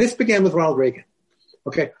 This began with Ronald Reagan.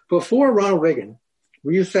 Okay, before Ronald Reagan,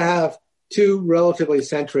 we used to have two relatively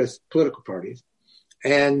centrist political parties,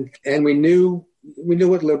 and we knew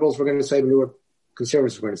what liberals were going to say, we knew what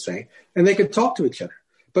conservatives were going to say, and they could talk to each other.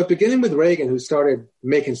 But beginning with Reagan, who started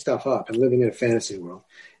making stuff up and living in a fantasy world,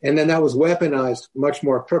 and then that was weaponized much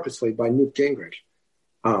more purposely by Newt Gingrich.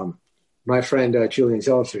 My friend Julian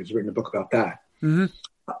Zelizer has written a book about that. Mm-hmm.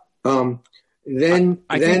 I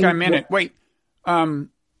think I'm in it. Wait.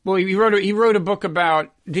 Well, he wrote a book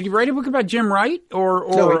about. Did he write a book about Jim Wright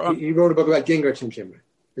no? He wrote a book about Gingrich and Jim Wright.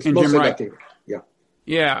 It's mostly about Gingrich. Yeah.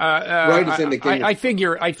 Yeah. Wright is in the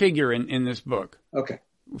Gingrich. I figure in this book. Okay.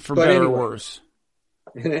 For better or worse.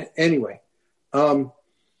 Anyway,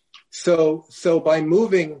 so by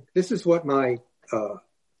moving, this is what my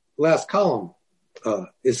last column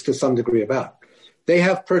is to some degree about. They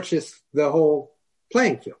have purchased the whole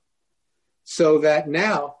playing field, so that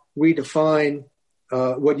now we define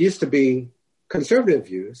what used to be conservative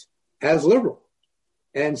views as liberal,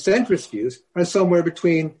 and centrist views are somewhere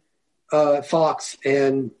between Fox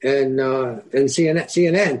and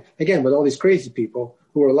CNN. Again, with all these crazy people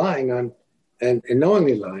who are lying on and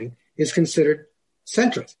knowingly lying, is considered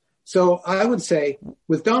centrist. So I would say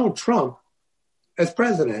with Donald Trump as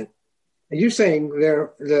president, and you're saying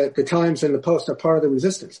the Times and the Post are part of the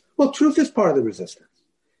resistance. Well, truth is part of the resistance.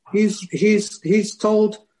 He's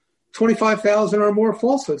told 25,000 or more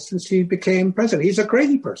falsehoods since he became president. He's a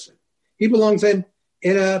crazy person. He belongs in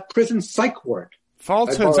a prison psych ward.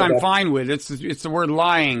 Falsehoods I'm fine with. It's the word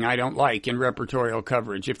lying I don't like in reportorial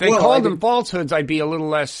coverage. If they called them falsehoods, I'd be a little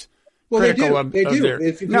less critical of their.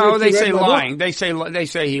 They say lying. They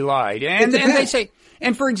say he lied, and they say,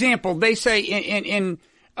 and for example, they say in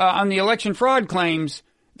on the election fraud claims,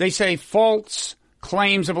 they say false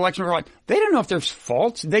claims of election fraud. They don't know if there's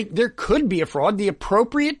faults. There could be a fraud. The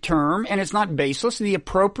appropriate term, and it's not baseless, the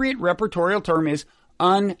appropriate repertorial term is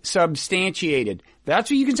unsubstantiated. That's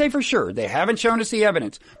what you can say for sure. They haven't shown us the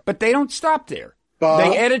evidence, but they don't stop there. Bob,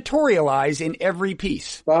 they editorialize in every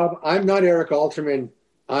piece. Bob, I'm not Eric Alterman.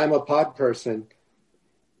 I'm a pod person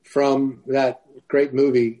from that great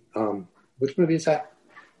movie. Which movie is that?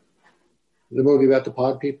 The movie about the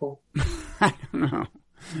pod people? I don't know.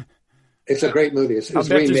 It's a great movie. It's I'll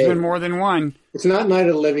bet remade. there's been more than one. It's not Night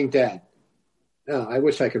of the Living Dead. Oh, I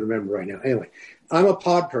wish I could remember right now. Anyway, I'm a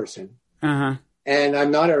pod person. Uh-huh. And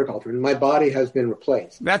I'm not Eric Alterman. My body has been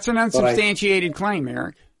replaced. That's an unsubstantiated claim,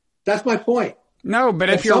 Eric. That's my point. No, but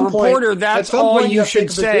if you're a reporter, that's all you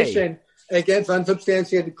should say. Against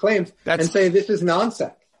unsubstantiated claims and say this is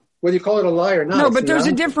nonsense. Whether you call it a lie or not. No, but there's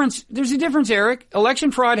a difference. There's a difference, Eric.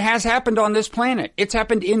 Election fraud has happened on this planet. It's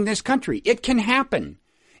happened in this country. It can happen.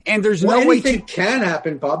 And there's no way anything can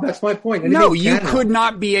happen, Bob. That's my point. No, you could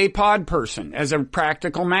not be a pod person as a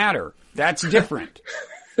practical matter. That's different.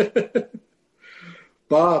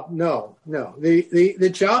 Bob, no. The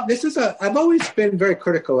job, I've always been very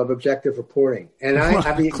critical of objective reporting. And I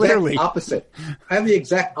have the exact opposite. I have the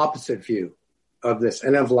exact opposite view of this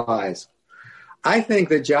and of lies. I think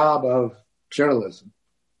the job of journalism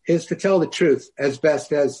is to tell the truth as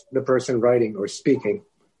best as the person writing or speaking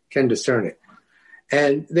can discern it.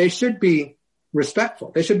 And they should be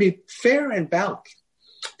respectful. They should be fair and balanced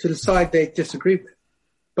to decide they disagree with.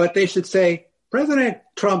 But they should say, President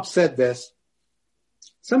Trump said this.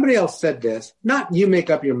 Somebody else said this. Not you make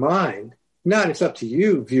up your mind. Not it's up to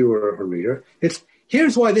you, viewer or reader. It's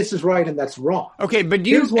here's why this is right and that's wrong. Okay, but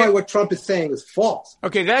here's why what Trump is saying is false.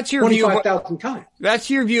 Okay, that's your view. 25,000 times. That's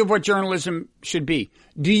your view of what journalism should be.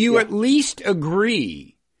 Do you at least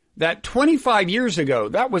agree that 25 years ago,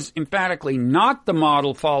 that was emphatically not the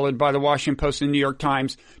model followed by the Washington Post and the New York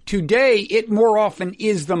Times? Today, it more often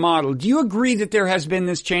is the model. Do you agree that there has been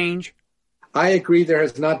this change? I agree there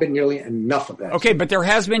has not been nearly enough of that. Okay, but there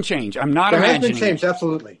has been change. I'm not imagining. There has been change,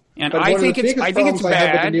 absolutely. And I think it's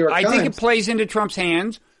bad. I think it plays into Trump's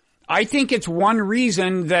hands. I think it's one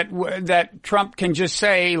reason that Trump can just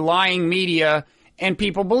say lying media and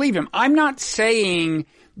people believe him. I'm not saying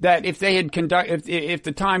that if they had if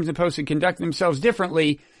the Times and the Post had conducted themselves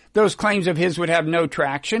differently, those claims of his would have no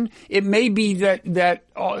traction. It may be that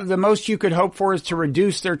the most you could hope for is to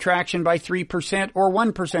reduce their traction by 3% or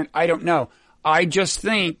 1%. I don't know. I just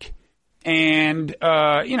think, and,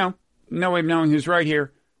 no way of knowing who's right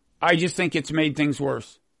here. I just think it's made things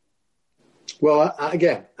worse. Well,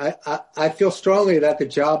 again, I feel strongly that the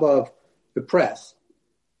job of the press,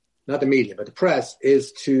 not the media, but the press,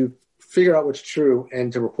 is to figure out what's true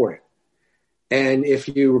and to report it. And if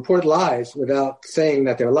you report lies without saying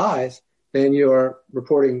that they're lies, then you're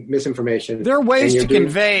reporting misinformation. There are ways to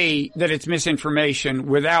convey that it's misinformation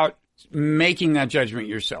without making that judgment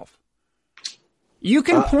yourself. You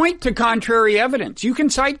can point to contrary evidence. You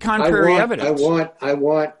can cite contrary evidence.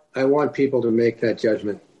 I want people to make that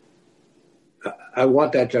judgment. I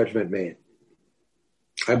want that judgment made.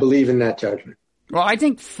 I believe in that judgment. Well, I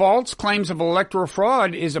think false claims of electoral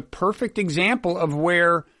fraud is a perfect example of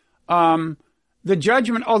where the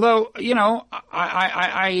judgment, although,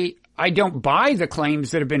 I don't buy the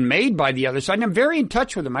claims that have been made by the other side. And I'm very in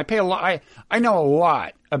touch with them. I know a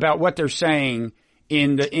lot about what they're saying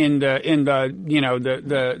in the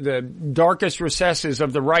darkest recesses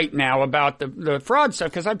of the right now about the fraud stuff,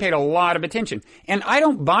 because I paid a lot of attention. And I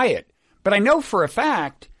don't buy it. But I know for a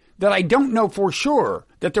fact that I don't know for sure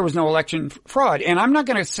that there was no election fraud. And I'm not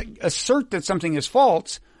going to assert that something is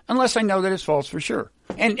false unless I know that it's false for sure.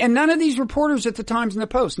 And none of these reporters at the Times and the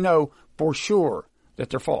Post know for sure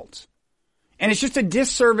that they're false. And it's just a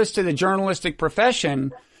disservice to the journalistic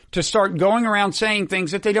profession to start going around saying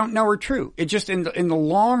things that they don't know are true. It just, in the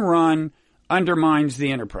long run, undermines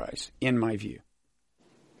the enterprise, in my view.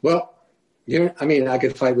 Well, I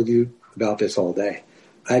could fight with you about this all day.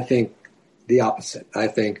 I think the opposite. I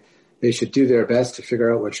think they should do their best to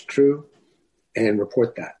figure out what's true and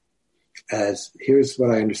report that as here's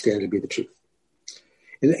what I understand to be the truth.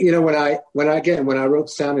 And, when I wrote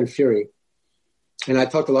Sound and Fury, and I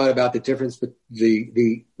talked a lot about the difference, but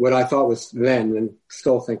the what I thought was then, and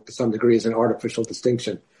still think to some degree is an artificial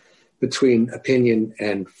distinction between opinion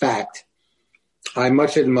and fact. I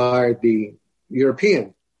much admired the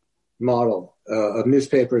European model of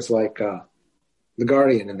newspapers like The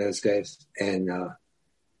Guardian in those days, and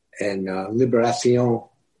Libération,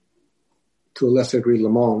 to a lesser degree, Le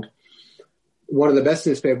Monde. One of the best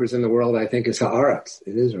newspapers in the world, I think, is Haaretz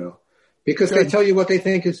in Israel, because they tell you what they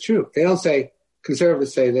think is true. They don't say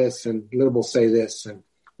conservatives say this and liberals say this and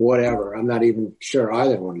whatever. I'm not even sure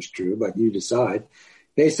either one is true, but you decide.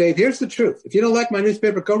 They say, here's the truth. If you don't like my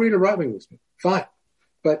newspaper, go read a right-wing newspaper. Fine.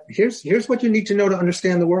 But here's what you need to know to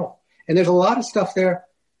understand the world. And there's a lot of stuff there.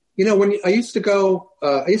 You know, I used to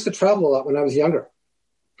travel a lot when I was younger,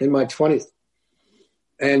 in my 20s.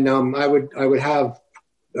 And I would have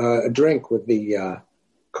a drink with the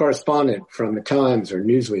correspondent from the Times or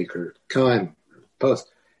Newsweek or Time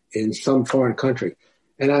Post in some foreign country.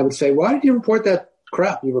 And I would say, why did you report that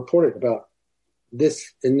crap you reported about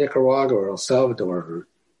this in Nicaragua or El Salvador or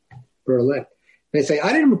Berlin? And they say,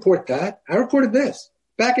 I didn't report that. I reported this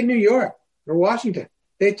back in New York or Washington.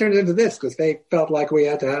 They turned it into this because they felt like we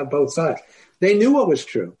had to have both sides. They knew what was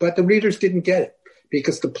true, but the readers didn't get it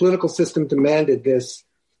because the political system demanded this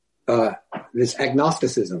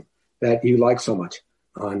agnosticism that you like so much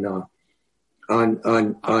on.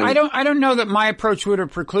 I don't know that my approach would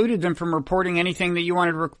have precluded them from reporting anything that you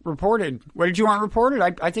wanted reported. What did you want reported?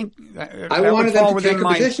 I think I wanted them to take a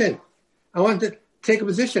position. I wanted to take a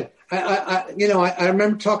position. I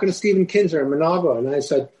remember talking to Stephen Kinzer in Managua, and I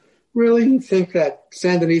said, really, you think that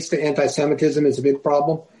Sandinista anti-Semitism is a big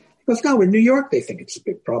problem? He goes, no, in New York they think it's a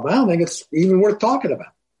big problem. I don't think it's even worth talking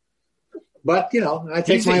about. But, I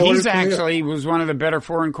take my orders. He's actually was one of the better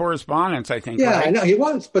foreign correspondents, I think. Yeah, right? I know he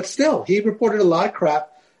was. But still, he reported a lot of crap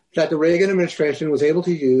that the Reagan administration was able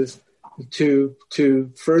to use to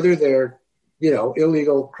further their,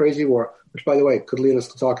 illegal, crazy war, which, by the way, could lead us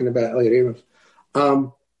to talking about Elliot Abrams.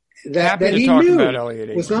 That he knew about Elliot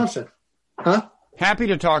Abrams. Was nonsense. Huh? Happy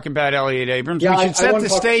to talk about Elliot Abrams. Yeah, we should set the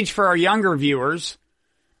stage for our younger viewers.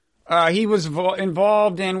 He was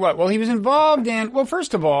involved in what? Well, he was involved in,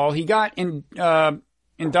 first of all, he got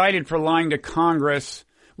indicted for lying to Congress.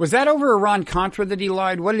 Was that over Iran-Contra that he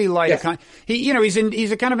lied? What did he lie to?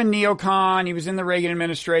 He's a kind of a neocon. He was in the Reagan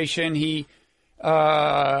administration. He,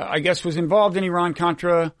 I guess, was involved in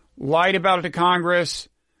Iran-Contra, lied about it to Congress.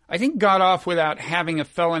 I think got off without having a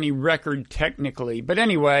felony record technically. But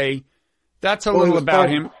anyway, that's a little about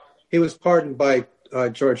him. He was pardoned by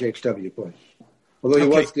George H.W. Bush. Although he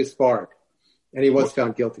was disbarred, and he was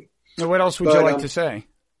found guilty. Now, what else would you like to say?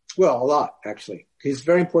 Well, a lot, actually. He's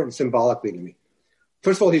very important symbolically to me.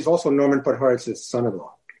 First of all, he's also Norman Podhoretz's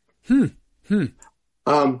son-in-law.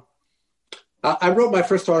 I wrote my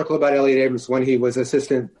first article about Elliot Abrams when he was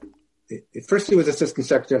assistant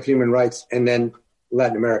secretary of human rights and then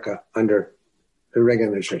Latin America under the Reagan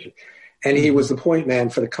administration. And he was the point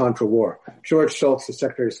man for the Contra War. George Shultz, the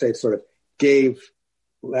Secretary of State, sort of gave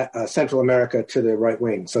Central America to the right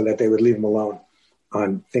wing so that they would leave him alone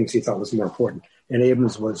on things he thought was more important. And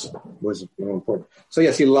Abrams was more important. So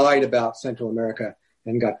yes, he lied about Central America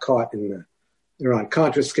and got caught in the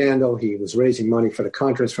Iran-Contra scandal. He was raising money for the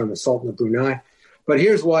Contras from the Sultan of Brunei. But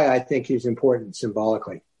here's why I think he's important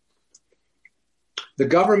symbolically. The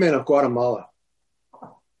government of Guatemala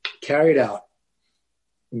carried out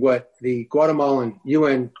what the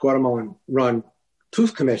UN Guatemalan-run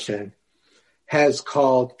Truth Commission has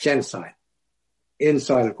called genocide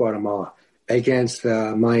inside of Guatemala against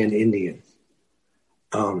the Mayan Indians.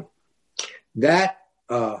 That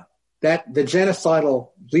the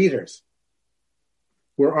genocidal leaders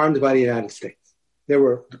were armed by the United States.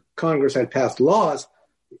 Congress had passed laws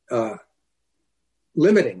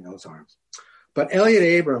limiting those arms. But Elliot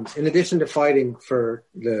Abrams, in addition to fighting for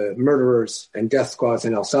the murderers and death squads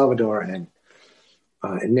in El Salvador and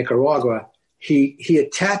in Nicaragua, he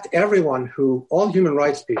attacked all human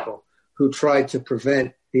rights people who tried to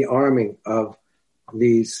prevent the arming of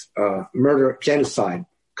these genocide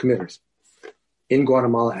committers in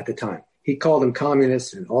Guatemala at the time. He called them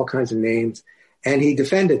communists and all kinds of names, and he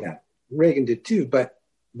defended them. Reagan did too, but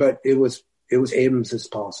it was Abrams'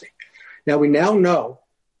 policy. Now we know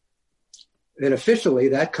that officially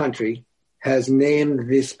that country has named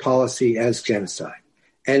this policy as genocide,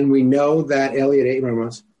 and we know that Elliot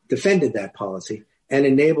Abrams defended that policy and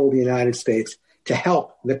enabled the United States to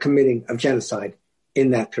help the committing of genocide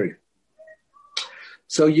in that period.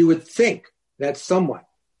 So you would think that someone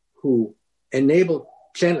who enabled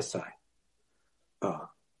genocide,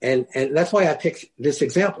 and that's why I picked this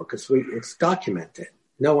example, because it's documented.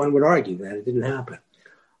 No one would argue that it didn't happen.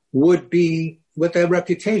 Their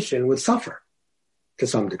reputation would suffer to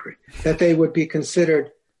some degree, that they would be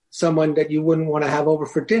considered someone that you wouldn't want to have over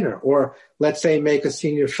for dinner, or let's say make a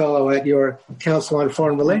senior fellow at your Council on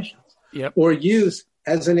Foreign Relations, or use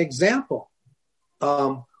as an example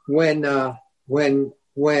when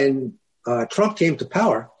Trump came to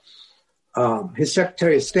power, his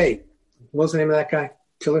Secretary of State, what was the name of that guy?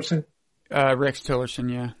 Tillerson? Rex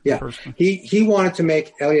Tillerson, yeah. Yeah. He wanted to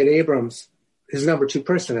make Elliot Abrams his number 2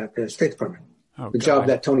 person at the State Department, the job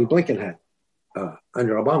that Tony Blinken had.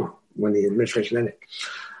 under Obama when the administration ended.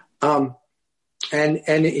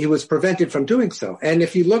 And he was prevented from doing so. And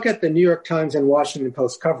if you look at the New York Times and Washington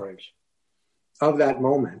Post coverage of that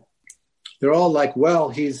moment, they're all like, well,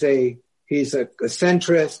 he's a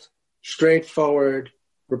centrist, straightforward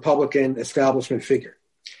Republican establishment figure.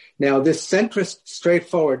 Now, this centrist,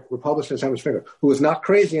 straightforward Republican establishment figure, who was not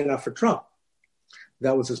crazy enough for Trump,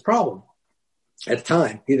 that was his problem at the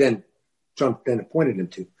time. Trump then appointed him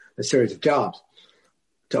to a series of jobs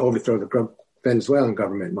to overthrow the Venezuelan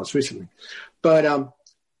government most recently. But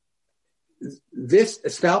this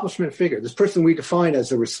establishment figure, this person we define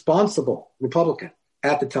as a responsible Republican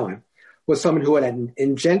at the time, was someone who had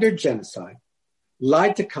engendered genocide,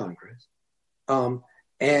 lied to Congress,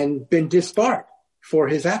 and been disbarred for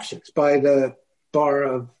his actions by the bar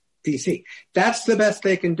of D.C. That's the best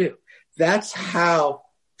they can do. That's how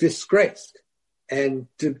disgraced and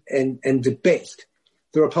debased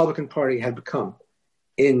the Republican Party had become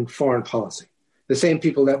in foreign policy. The same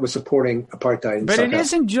people that were supporting apartheid. But it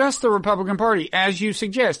isn't just the Republican Party, as you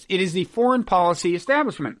suggest. It is the foreign policy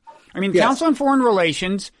establishment. I mean, yes. Council on Foreign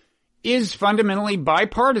Relations is fundamentally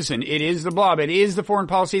bipartisan. It is the Blob. It is the foreign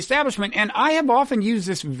policy establishment. And I have often used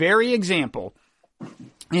this very example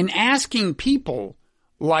in asking people,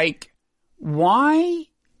 like, why,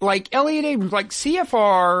 like Elliot Abrams, like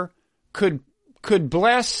CFR could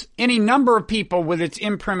bless any number of people with its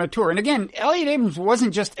imprimatur. And again, Elliot Abrams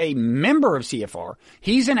wasn't just a member of CFR.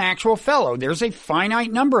 He's an actual fellow. There's a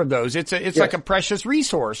finite number of those. It's yes. like a precious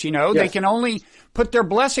resource, you know. Yes. They can only put their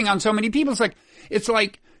blessing on so many people. It's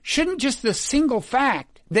like, shouldn't just the single fact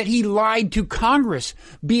that he lied to Congress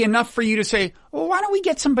be enough for you to say, well, why don't we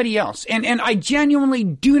get somebody else? And I genuinely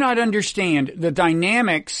do not understand the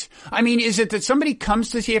dynamics. I mean, is it that somebody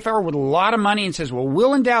comes to CFR with a lot of money and says, well,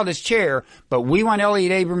 we'll endow this chair, but we want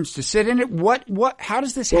Elliot Abrams to sit in it? How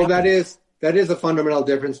does this happen? Well, that is a fundamental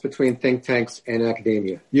difference between think tanks and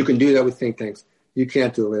academia. You can do that with think tanks. You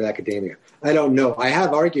can't do it with academia. I don't know. I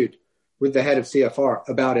have argued with the head of CFR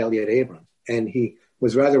about Elliot Abrams, and he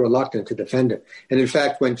was rather reluctant to defend it. And in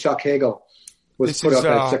fact, when Chuck Hagel was put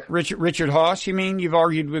up as Richard Haass, you mean? You've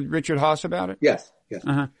argued with Richard Haass about it? Yes.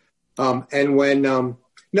 Uh-huh. And when no,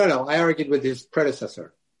 I argued with his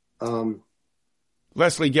predecessor,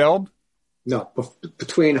 Leslie Gelb. No,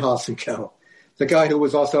 between Haass and Gelb, the guy who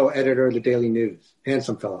was also editor of the Daily News,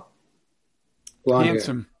 handsome fellow, blonde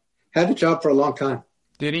handsome, hair. Had the job for a long time.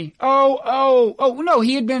 Did he? Oh no,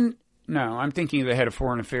 he had been. No, I'm thinking of the head of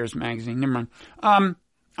Foreign Affairs magazine. Never mind.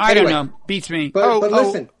 I don't know. Beats me. But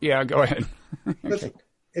listen. Yeah, go ahead. Okay. Listen,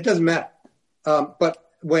 it doesn't matter. But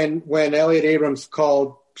when Elliot Abrams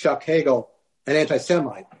called Chuck Hagel an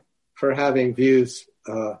anti-Semite for having views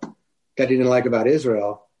that he didn't like about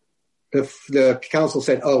Israel, the council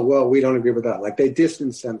said, oh, well, we don't agree with that. Like, they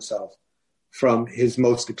distanced themselves from his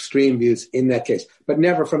most extreme views in that case, but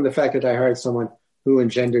never from the fact that I hired someone who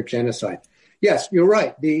engendered genocide. Yes, you're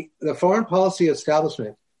right. The foreign policy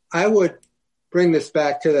establishment, I would bring this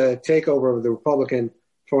back to the takeover of the Republican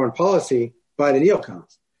foreign policy by the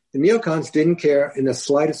neocons. The neocons didn't care in the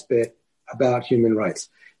slightest bit about human rights.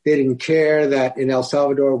 They didn't care that in El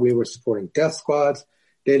Salvador we were supporting death squads.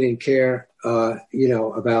 They didn't care,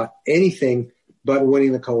 about anything but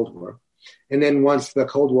winning the Cold War. And then once the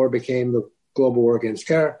Cold War became the global war against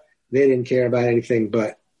terror, they didn't care about anything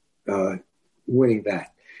but winning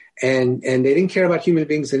that. And they didn't care about human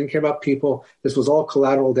beings. They didn't care about people. This was all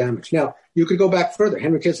collateral damage. Now, you could go back further.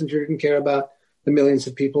 Henry Kissinger didn't care about the millions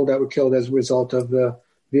of people that were killed as a result of the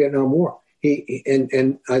Vietnam War.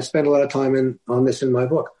 And I spent a lot of time on this in my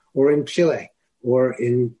book, or in Chile, or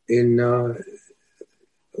in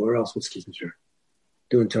where else was Kissinger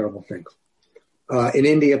doing terrible things? In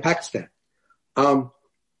India, Pakistan.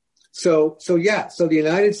 So the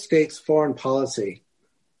United States foreign policy,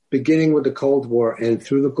 beginning with the Cold War and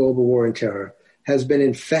through the global war on terror, has been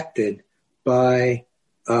infected by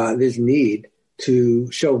this need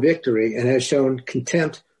to show victory and has shown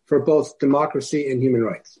contempt for both democracy and human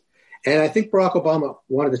rights. And I think Barack Obama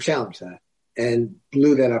wanted to challenge that and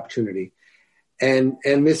blew that opportunity. And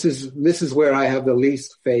this is where I have the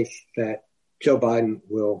least faith that Joe Biden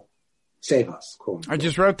will save us. Quote. I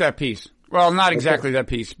just wrote that piece. Well, not exactly that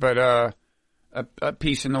piece, but a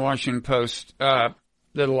piece in the Washington Post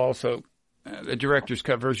that'll also the director's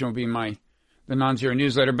cut version will be the non-zero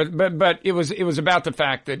newsletter. But it was about the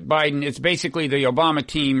fact that Biden, it's basically the Obama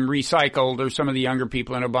team recycled, or some of the younger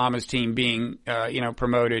people in Obama's team being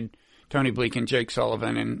promoted, Tony Bleak and Jake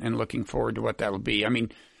Sullivan, and looking forward to what that will be. I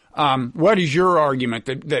mean, what is your argument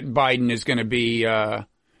that Biden is going to be?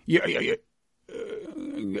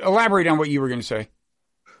 Elaborate on what you were going to say.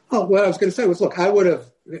 Oh, what I was going to say was, look, I would have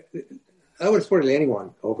have supported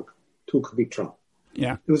anyone over who could beat Trump.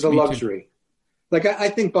 Yeah. It was a luxury. Too. Like, I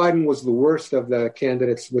think Biden was the worst of the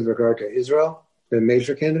candidates with regard to Israel, the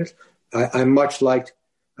major candidates. I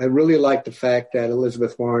really liked the fact that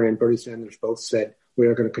Elizabeth Warren and Bernie Sanders both said we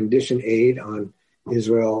are going to condition aid on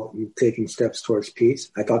Israel taking steps towards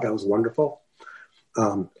peace. I thought that was wonderful.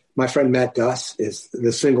 My friend Matt Duss is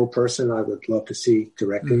the single person I would love to see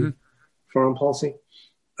directing foreign policy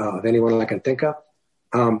of anyone I can think of.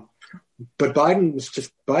 But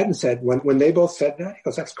Biden said, when they both said that, he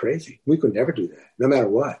goes, that's crazy. We could never do that, no matter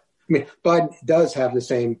what. I mean, Biden does have the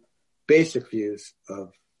same basic views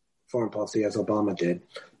of foreign policy as Obama did,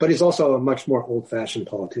 but he's also a much more old-fashioned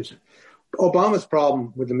politician. Obama's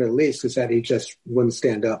problem with the Middle East is that he just wouldn't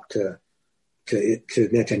stand up to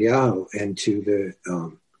Netanyahu and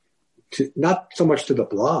not so much to the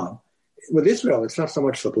Blob. With Israel, it's not so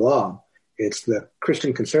much the Blob, it's the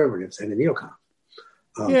Christian conservatives and the neocons.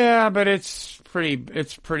 Yeah, but it's pretty.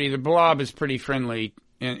 The Blob is pretty friendly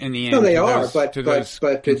in the end. No, they are, but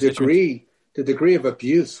the degree of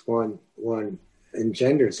abuse one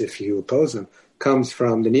engenders if you oppose them comes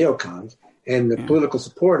from the neocons, and the political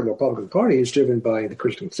support of the Republican Party is driven by the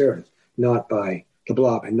Christian conservatives, not by the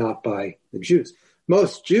Blob and not by the Jews.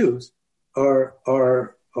 Most Jews are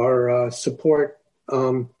support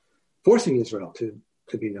forcing Israel to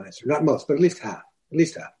be nicer. Not most, but at least half.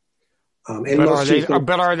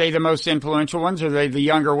 But are they the most influential ones, or are they the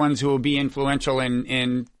younger ones who will be influential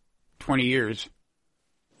in 20 years?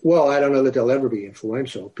 Well, I don't know that they'll ever be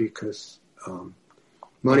influential because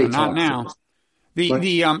money talks. Not now.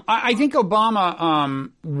 I think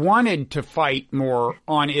Obama wanted to fight more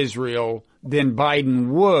on Israel than Biden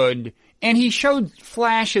would, and he showed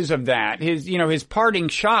flashes of that. His parting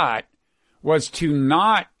shot was to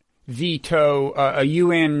not veto a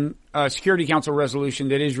UN Security Council resolution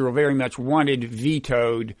that Israel very much wanted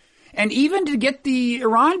vetoed. And even to get the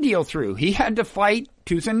Iran deal through, he had to fight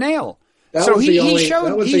tooth and nail. He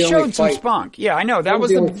showed some spunk. Yeah, I know. That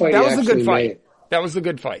was the good fight. That was the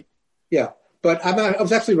good fight. Yeah. But I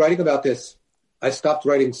was actually writing about this. I stopped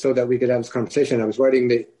writing so that we could have this conversation. I was writing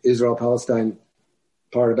the Israel-Palestine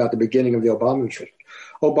part about the beginning of the Obama administration.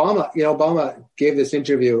 Obama gave this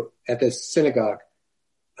interview at this synagogue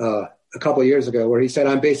a couple of years ago where he said,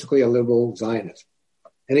 I'm basically a liberal Zionist.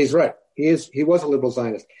 And he's right. He was a liberal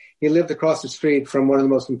Zionist. He lived across the street from one of the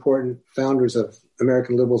most important founders of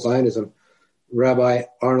American liberal Zionism, Rabbi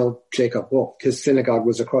Arnold Jacob Wolf. His synagogue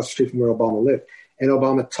was across the street from where Obama lived. And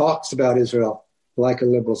Obama talks about Israel like a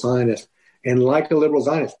liberal Zionist. And like a liberal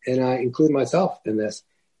Zionist, and I include myself in this,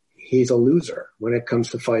 he's a loser when it comes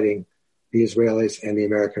to fighting the Israelis and the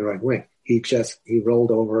American right wing. He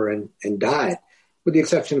rolled over and died, with the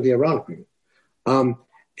exception of the Iran agreement.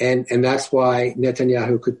 And that's why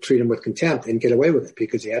Netanyahu could treat him with contempt and get away with it,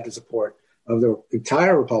 because he had the support of the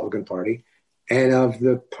entire Republican Party and of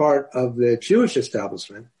the part of the Jewish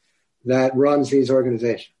establishment that runs these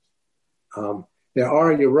organizations.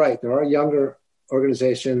 You're right, there are younger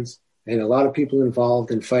organizations and a lot of people involved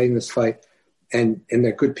in fighting this fight, and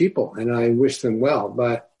they're good people, and I wish them well.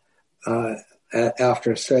 But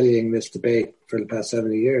after studying this debate for the past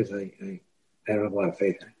 70 years, I don't have a lot of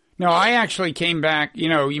faith in it. No, I actually came back.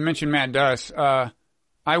 You mentioned Matt Duss.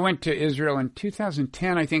 I went to Israel in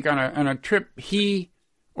 2010, I think, on a trip he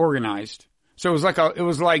organized. So it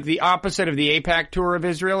was like the opposite of the AIPAC tour of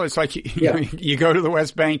Israel. It's like you go to the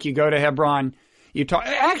West Bank, you go to Hebron, you talk.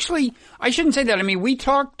 Actually, I shouldn't say that. I mean, we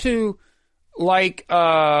talked to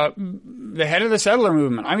the head of the settler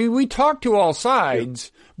movement. I mean, we talked to all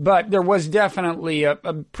sides, but there was definitely a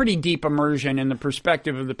pretty deep immersion in the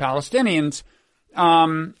perspective of the Palestinians.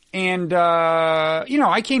 I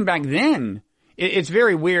came back then. It's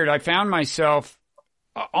very weird. I found myself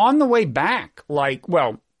on the way back,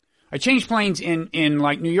 I changed planes in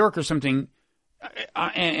like New York or something.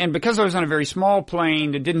 And because I was on a very small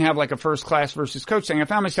plane that didn't have like a first class versus coach thing, I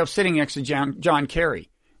found myself sitting next to John Kerry.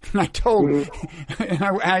 And I told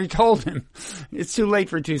him it's too late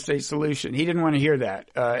for a two-state solution. He didn't want to hear that,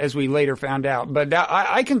 as we later found out. But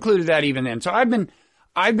I concluded that even then. So I've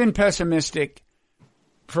been pessimistic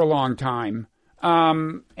for a long time.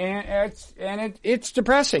 And it's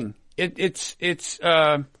depressing.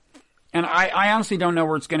 And I honestly don't know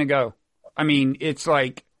where it's going to go. I mean, it's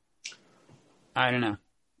like, I don't know,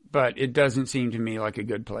 but it doesn't seem to me like a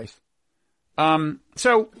good place.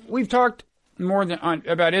 So we've talked more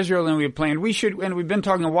about Israel than we had planned. And we've been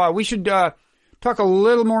talking a while. We should talk a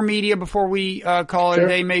little more media before we call it a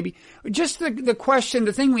day, maybe. Just the question,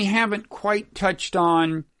 the thing we haven't quite touched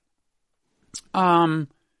on,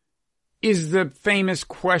 is the famous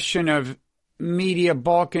question of media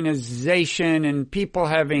balkanization and people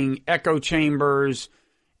having echo chambers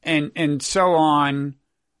and so on,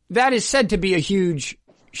 that is said to be a huge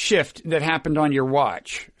shift that happened on your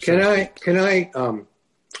watch. I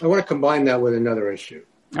want to combine that with another issue.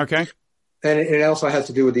 Okay. And it also has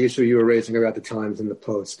to do with the issue you were raising about the Times and the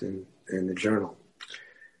Post and the Journal.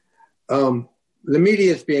 The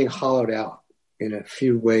media is being hollowed out in a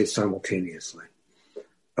few ways simultaneously.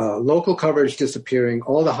 Local coverage disappearing.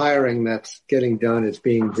 All the hiring that's getting done is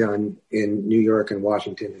being done in New York and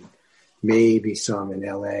Washington, and maybe some in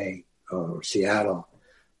LA or Seattle.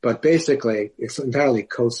 But basically, it's entirely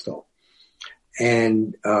coastal.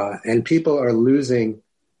 And people are losing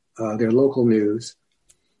their local news.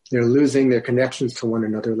 They're losing their connections to one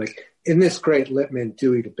another. Like in this great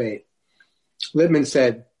Lippmann-Dewey debate, Lippmann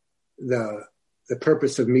said the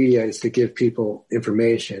purpose of media is to give people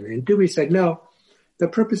information. And Dewey said, no, the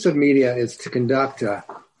purpose of media is to conduct a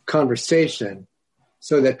conversation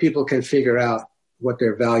so that people can figure out what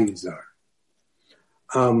their values are.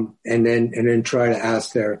 And then try to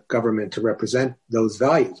ask their government to represent those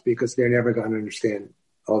values, because they're never going to understand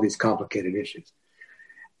all these complicated issues.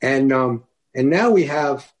 And now we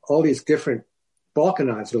have all these different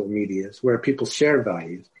balkanized little medias where people share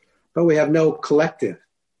values, but we have no collective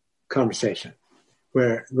conversation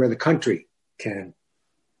where the country can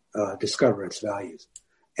discover its values.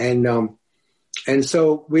 And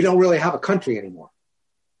so we don't really have a country anymore.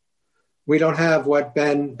 We don't have what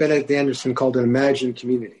Benedict Anderson called an imagined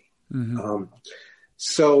community. Mm-hmm.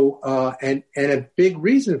 And a big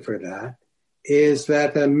reason for that is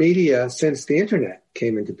that the media, since the internet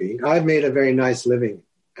came into being, I've made a very nice living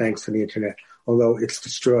thanks to the internet, although it's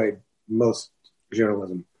destroyed most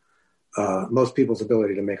journalism, most people's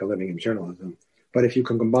ability to make a living in journalism. But if you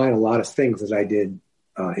can combine a lot of things as I did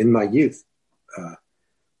in my youth,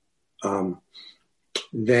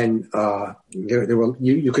 then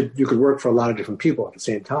you could work for a lot of different people at the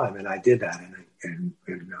same time, and I did that, and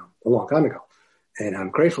a long time ago, and I'm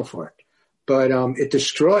grateful for it. But it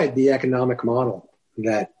destroyed the economic model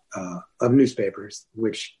that of newspapers,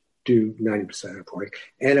 which do 90% of reporting,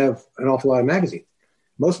 and of an awful lot of magazines,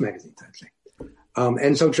 most magazines, I'd say.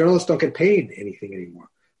 And so journalists don't get paid anything anymore.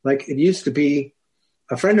 Like it used to be.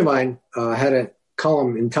 A friend of mine had a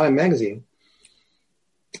column in Time magazine,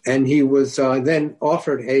 and he was then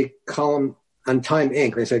offered a column on Time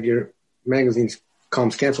Inc. They said, your magazine's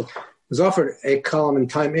column's canceled. He was offered a column in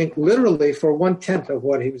Time Inc. literally for 1/10 of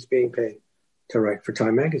what he was being paid to write for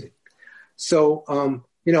Time magazine. So,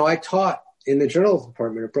 I taught in the journalism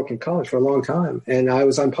department at Brooklyn College for a long time, and I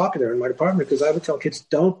was unpopular in my department because I would tell kids,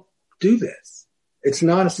 don't do this. It's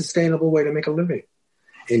not a sustainable way to make a living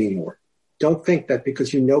anymore. Don't think that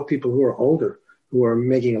because you know people who are older who are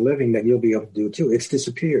making a living that you'll be able to do it too. It's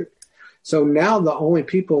disappeared. So now the only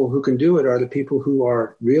people who can do it are the people who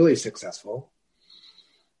are really successful,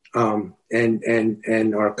 and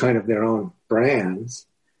are kind of their own brands,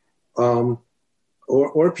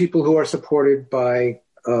 or people who are supported by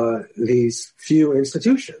these few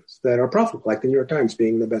institutions that are profitable, like the New York Times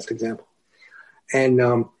being the best example. And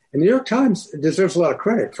the New York Times deserves a lot of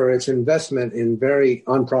credit for its investment in very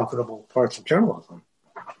unprofitable parts of journalism,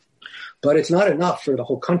 but it's not enough for the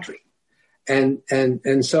whole country. And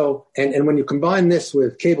so when you combine this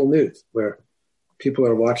with cable news, where people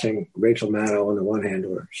are watching Rachel Maddow on the one hand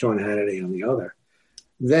or Sean Hannity on the other,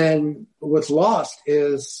 then what's lost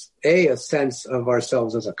is A, a sense of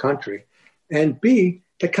ourselves as a country, and B,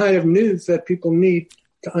 the kind of news that people need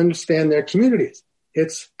to understand their communities.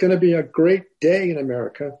 It's going to be a great day in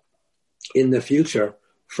America in the future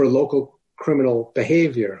for local criminal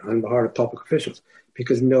behavior on the part of public officials,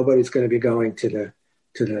 because nobody's going to be going to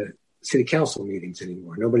the city council meetings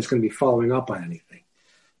anymore. Nobody's going to be following up on anything.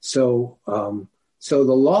 So the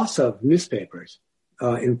loss of newspapers,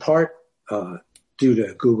 in part due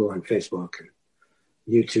to Google and Facebook and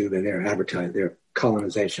YouTube and their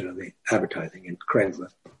colonization of the advertising and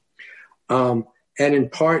Craigslist, and in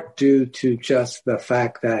part due to just the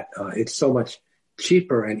fact that it's so much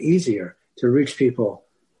cheaper and easier to reach people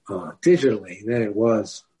digitally than it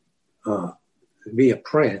was via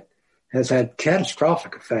print, has had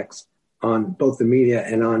catastrophic effects on both the media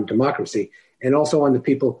and on democracy, and also on the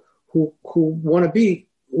people who want to be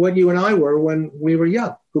what you and I were when we were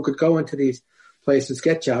young, who could go into these places,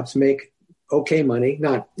 get jobs, make okay money,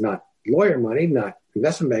 not lawyer money, not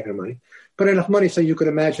investment banker money, but enough money so you could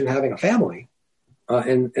imagine having a family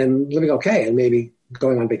and living okay, and maybe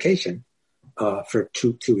going on vacation for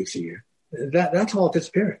two weeks a year. That's all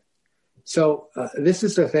disappearing. So this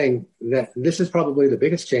is the thing this is probably the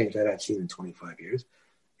biggest change that I've seen in 25 years.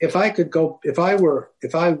 If I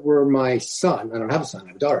were my son, I don't have a son, I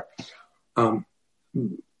have a daughter,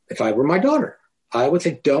 If I were my daughter, I would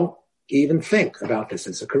say, don't even think about this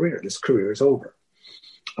as a career. This career is over.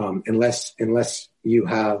 Unless you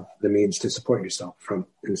have the means to support yourself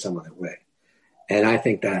in some other way. And I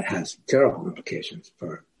think that has terrible implications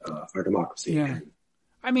for our democracy. Yeah.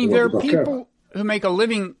 I mean, there are people who make a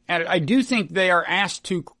living at it. I do think they are asked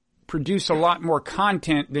to produce a lot more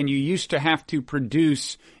content than you used to have to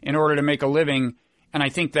produce in order to make a living. And I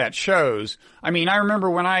think that shows. I mean, I remember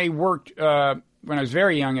when I worked, when I was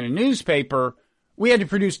very young in a newspaper, we had to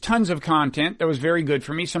produce tons of content that was very good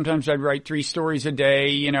for me. Sometimes I'd write 3 stories a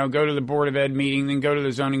day, go to the Board of Ed meeting, then go to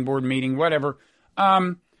the zoning board meeting, whatever.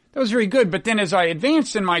 That was very good. But then as I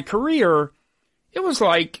advanced in my career, it was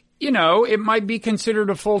like, it might be considered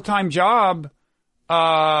a full-time job,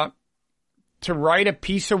 to write a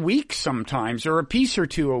piece a week sometimes, or a piece or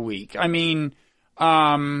 2 a week. I mean,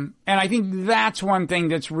 and I think that's one thing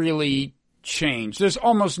that's really changed. There's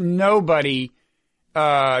almost nobody,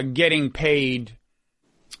 getting paid,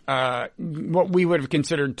 what we would have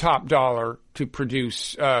considered top dollar to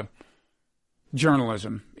produce,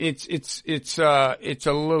 journalism. It's a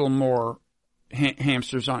little more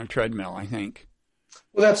hamsters on a treadmill, I think.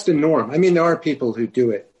 Well, that's the norm. I mean, there are people who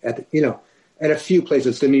do it at a few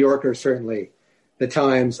places. The New Yorker, certainly. The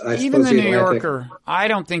Times, I suppose. Even the New Yorker, I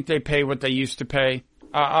don't think they pay what they used to pay.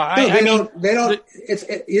 They don't.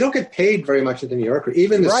 You don't get paid very much at the New Yorker.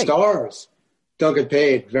 Even the stars don't get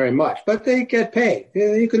paid very much, but they get paid.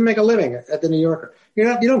 You can make a living at the New Yorker. You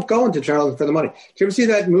don't go into journalism for the money. Did you ever see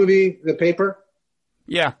that movie, The Paper?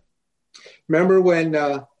 Yeah. Remember when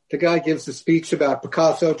the guy gives the speech about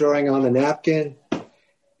Picasso drawing on a napkin,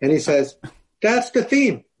 and he says, "That's the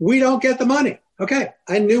theme. We don't get the money." Okay,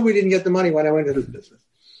 I knew we didn't get the money when I went into this business.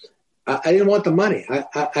 I didn't want the money.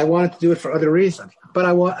 I wanted to do it for other reasons, but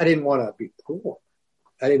I didn't want to be poor.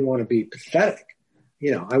 I didn't want to be pathetic.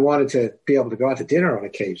 I wanted to be able to go out to dinner on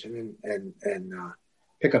occasion and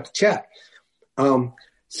pick up the check. But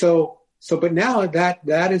now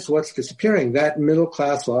that is what's disappearing. That middle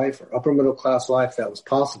class life or upper middle class life that was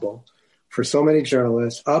possible for so many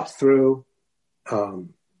journalists up through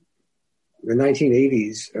the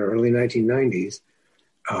 1980s or early 1990s,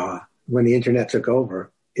 when the internet took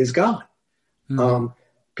over, is gone.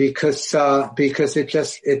 Because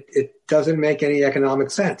it doesn't make any economic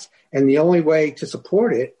sense. And the only way to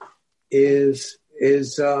support it is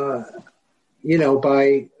by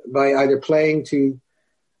either playing to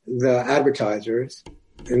the advertisers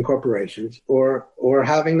and corporations or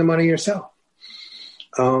having the money yourself.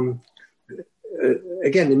 Again,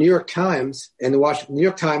 the New York Times and New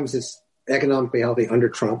York Times is economically healthy under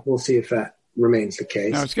Trump. We'll see if that remains the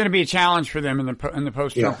case. No, it's going to be a challenge for them in the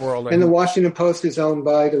post-Trump world. And the Washington Post is owned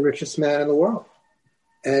by the richest man in the world,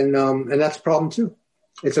 and that's a problem too.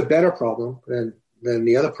 It's a better problem than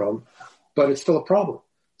the other problem, but it's still a problem.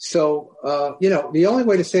 So the only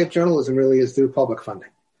way to save journalism really is through public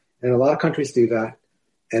funding, and a lot of countries do that,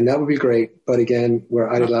 and that would be great. But again, we're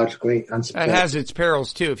ideologically unsympathetic. That has its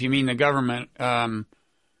perils too, if you mean the government.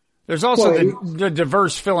 There's also the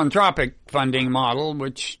diverse philanthropic funding model,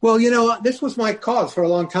 which... Well, this was my cause for a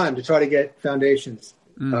long time, to try to get foundations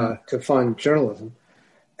to fund journalism.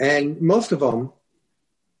 And most of them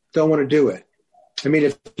don't want to do it. I mean,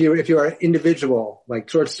 if you're an individual, like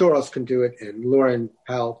George Soros can do it and Laurene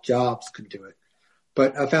Powell Jobs can do it.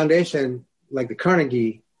 But a foundation like the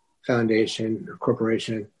Carnegie Foundation or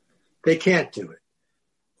Corporation, they can't do it.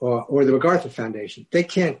 Or the MacArthur Foundation, they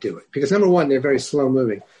can't do it. Because number one, they're very slow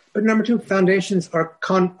moving. But number two, foundations are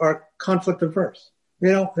conflict averse. They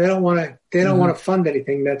don't want to fund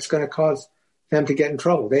anything that's going to cause them to get in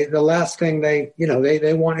trouble. The last thing they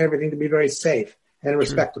want everything to be very safe and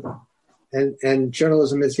respectable. And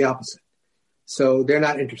journalism is the opposite. So they're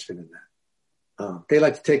not interested in that. They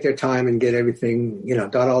like to take their time and get everything,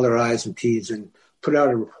 dot all their I's and T's and put out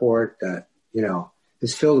a report that,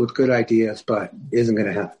 is filled with good ideas, but isn't going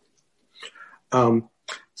to happen.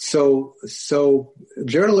 So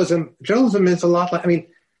journalism is a lot like,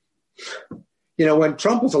 when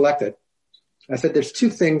Trump was elected, I said there's 2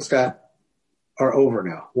 things that are over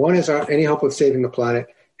now. One is any hope of saving the planet,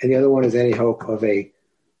 and the other one is any hope of a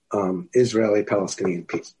Israeli-Palestinian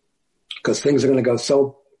peace. Because things are going to go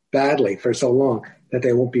so badly for so long that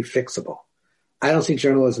they won't be fixable. I don't see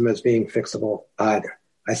journalism as being fixable either.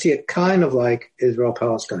 I see it kind of like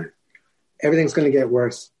Israel-Palestine. Everything's going to get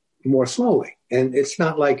worse more slowly. And it's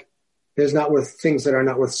not like there's not worth things that are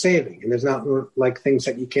not worth saving. And there's not like things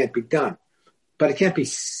that you can't be done. But it can't be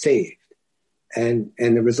saved. And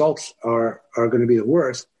the results are going to be the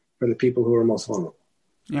worst for the people who are most vulnerable.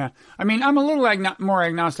 Yeah. I'm a little more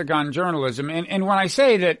agnostic on journalism. And when I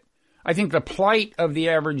say that I think the plight of the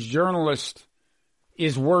average journalist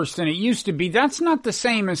is worse than it used to be. That's not the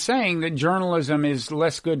same as saying that journalism is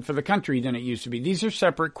less good for the country than it used to be. These are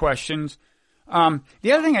separate questions.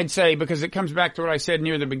 The other thing I'd say, because it comes back to what I said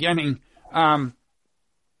near the beginning,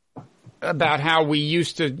 about how you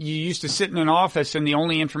used to sit in an office and the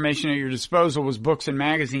only information at your disposal was books and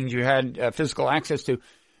magazines you had physical access to.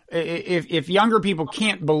 If younger people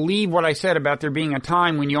can't believe what I said about there being a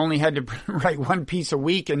time when you only had to write one piece a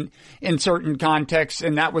week in certain contexts,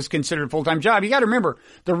 and that was considered a full-time job, you got to remember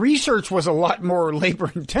the research was a lot more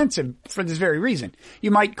labor-intensive for this very reason.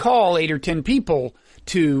 You might call 8 or 10 people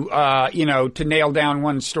to nail down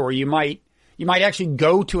one story. You might actually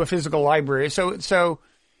go to a physical library. So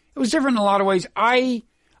it was different in a lot of ways. I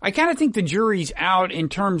kind of think the jury's out in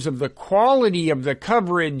terms of the quality of the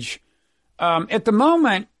coverage. At the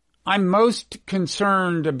moment, I'm most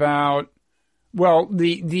concerned about,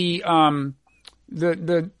 the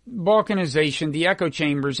balkanization, the echo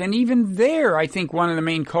chambers, and even there, I think one of the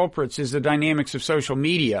main culprits is the dynamics of social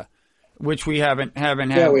media, which we haven't had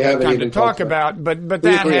time to talk about. But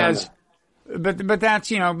that has, but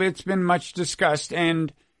that's, it's been much discussed,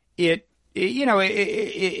 and it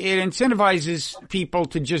incentivizes people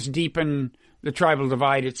to just deepen the tribal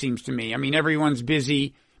divide, it seems to me. I mean, everyone's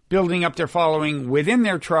busy building up their following within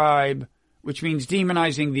their tribe, which means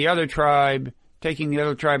demonizing the other tribe, taking the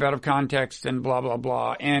other tribe out of context, and blah, blah,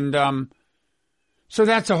 blah. And so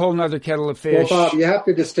that's a whole nother kettle of fish. Well, Bob, you have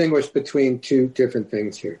to distinguish between two different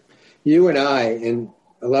things here. You and I, and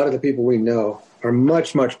a lot of the people we know, are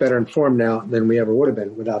much, much better informed now than we ever would have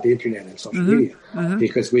been without the internet and social media,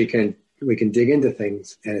 because we can dig into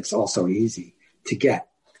things, and it's also easy to get.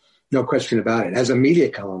 No question about it. As a media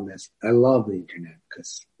columnist, I love the internet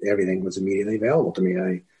because everything was immediately available to me.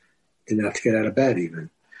 I didn't have to get out of bed even.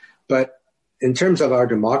 But in terms of our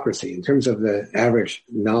democracy, in terms of the average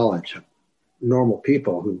knowledge of normal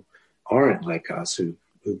people who aren't like us, who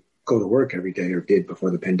go to work every day or did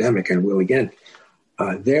before the pandemic and will again,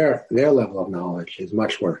 their level of knowledge is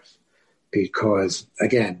much worse because,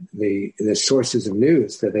 again, the sources of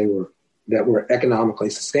news that were economically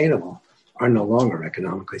sustainable are no longer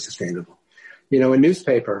economically sustainable. A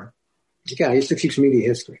newspaper, I used to teach media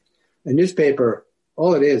history. A newspaper,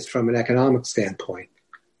 all it is from an economic standpoint,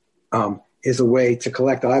 is a way to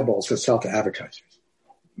collect eyeballs to sell to advertisers.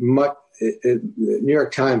 The New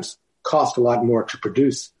York Times cost a lot more to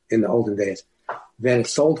produce in the olden days than it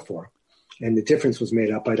sold for. And the difference was made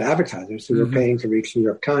up by the advertisers who were paying to reach New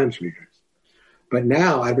York Times readers. But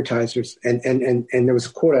now advertisers, and there was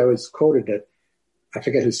a quote I was quoted that, I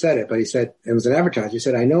forget who said it, but he said, it was an advertiser. He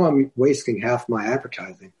said, I know I'm wasting half my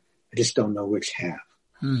advertising. I just don't know which half.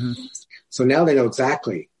 Mm-hmm. So now they know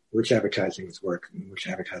exactly which advertising is working and which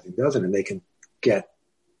advertising doesn't, and they can get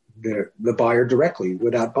the buyer directly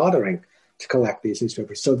without bothering to collect these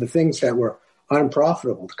newspapers. So the things that were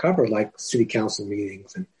unprofitable to cover, like city council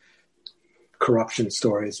meetings and corruption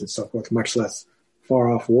stories and so forth, much less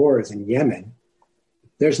far-off wars in Yemen,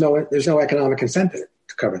 there's no economic incentive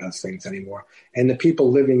to cover those things anymore. And the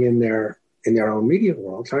people living in their own media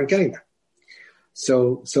worlds aren't getting them.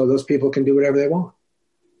 So those people can do whatever they want.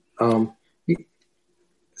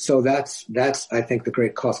 So that's I think the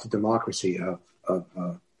great cost of democracy of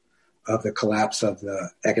the collapse of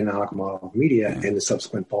the economic model of media and the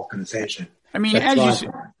subsequent balkanization. I mean,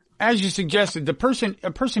 as you suggested, a person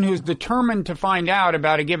who's determined to find out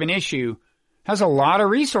about a given issue has a lot of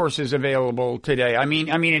resources available today. I mean,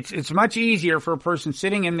 it's much easier for a person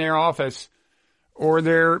sitting in their office or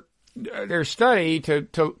their study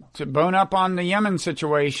to bone up on the Yemen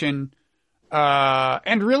situation,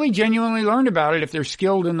 and really genuinely learn about it if they're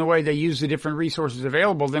skilled in the way they use the different resources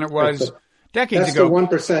available than it was decades ago.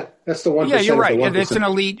 That's the 1%. Yeah, you're right. It's an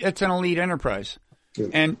elite enterprise.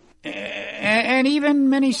 Yeah. And even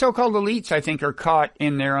many so-called elites, I think, are caught up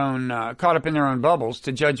in their own bubbles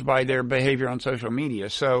to judge by their behavior on social media.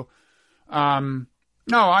 So, no,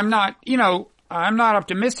 I'm not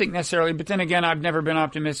optimistic necessarily, but then again, I've never been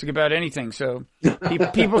optimistic about anything. So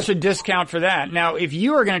people should discount for that. Now, if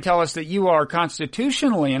you are going to tell us that you are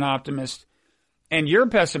constitutionally an optimist and you're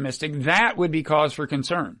pessimistic, that would be cause for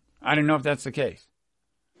concern. I don't know if that's the case.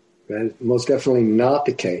 That is most definitely not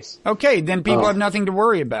the case. Okay, then people have nothing to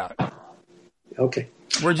worry about. Okay.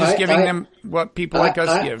 We're just giving them what people like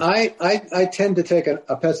us give. I tend to take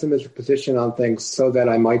a pessimistic position on things so that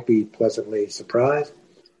I might be pleasantly surprised.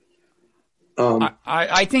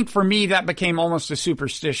 I think for me that became almost a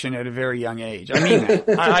superstition at a very young age. I mean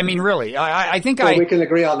that. I mean really. I think we can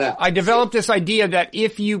agree on that. I developed this idea that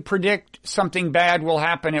if you predict something bad will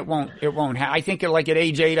happen, it won't happen. I think like at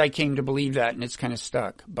age 8 I came to believe that, and it's kind of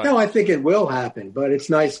stuck. But no, I think it will happen, but it's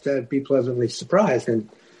nice to be pleasantly surprised and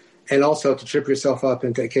also to trip yourself up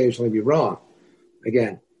and to occasionally be wrong.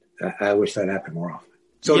 Again, I wish that happened more often.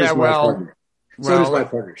 So does my partner. So does my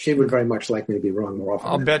partner. She would very much like me to be wrong more often.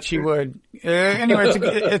 I'll bet she would. Anyway,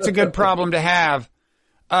 it's a good problem to have.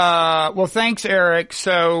 Well, thanks, Eric.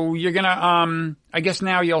 So you're gonna, I guess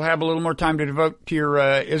now you'll have a little more time to devote to your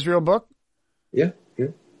Israel book. Yeah.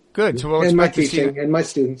 Good. So we'll and my expect to teaching see and my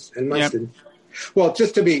students Well,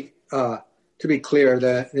 just to be clear,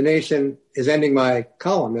 the Nation is ending my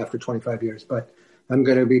column after 25 years, but I'm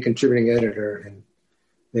going to be contributing editor, and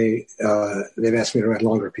they've asked me to write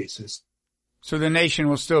longer pieces. So the Nation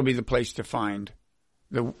will still be the place to find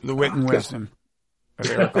the wit and wisdom of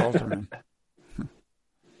Eric Alterman.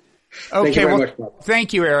 Okay, Thank you very much, Bob.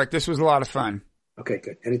 Thank you, Eric. This was a lot of fun. Okay,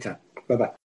 good. Anytime. Bye-bye.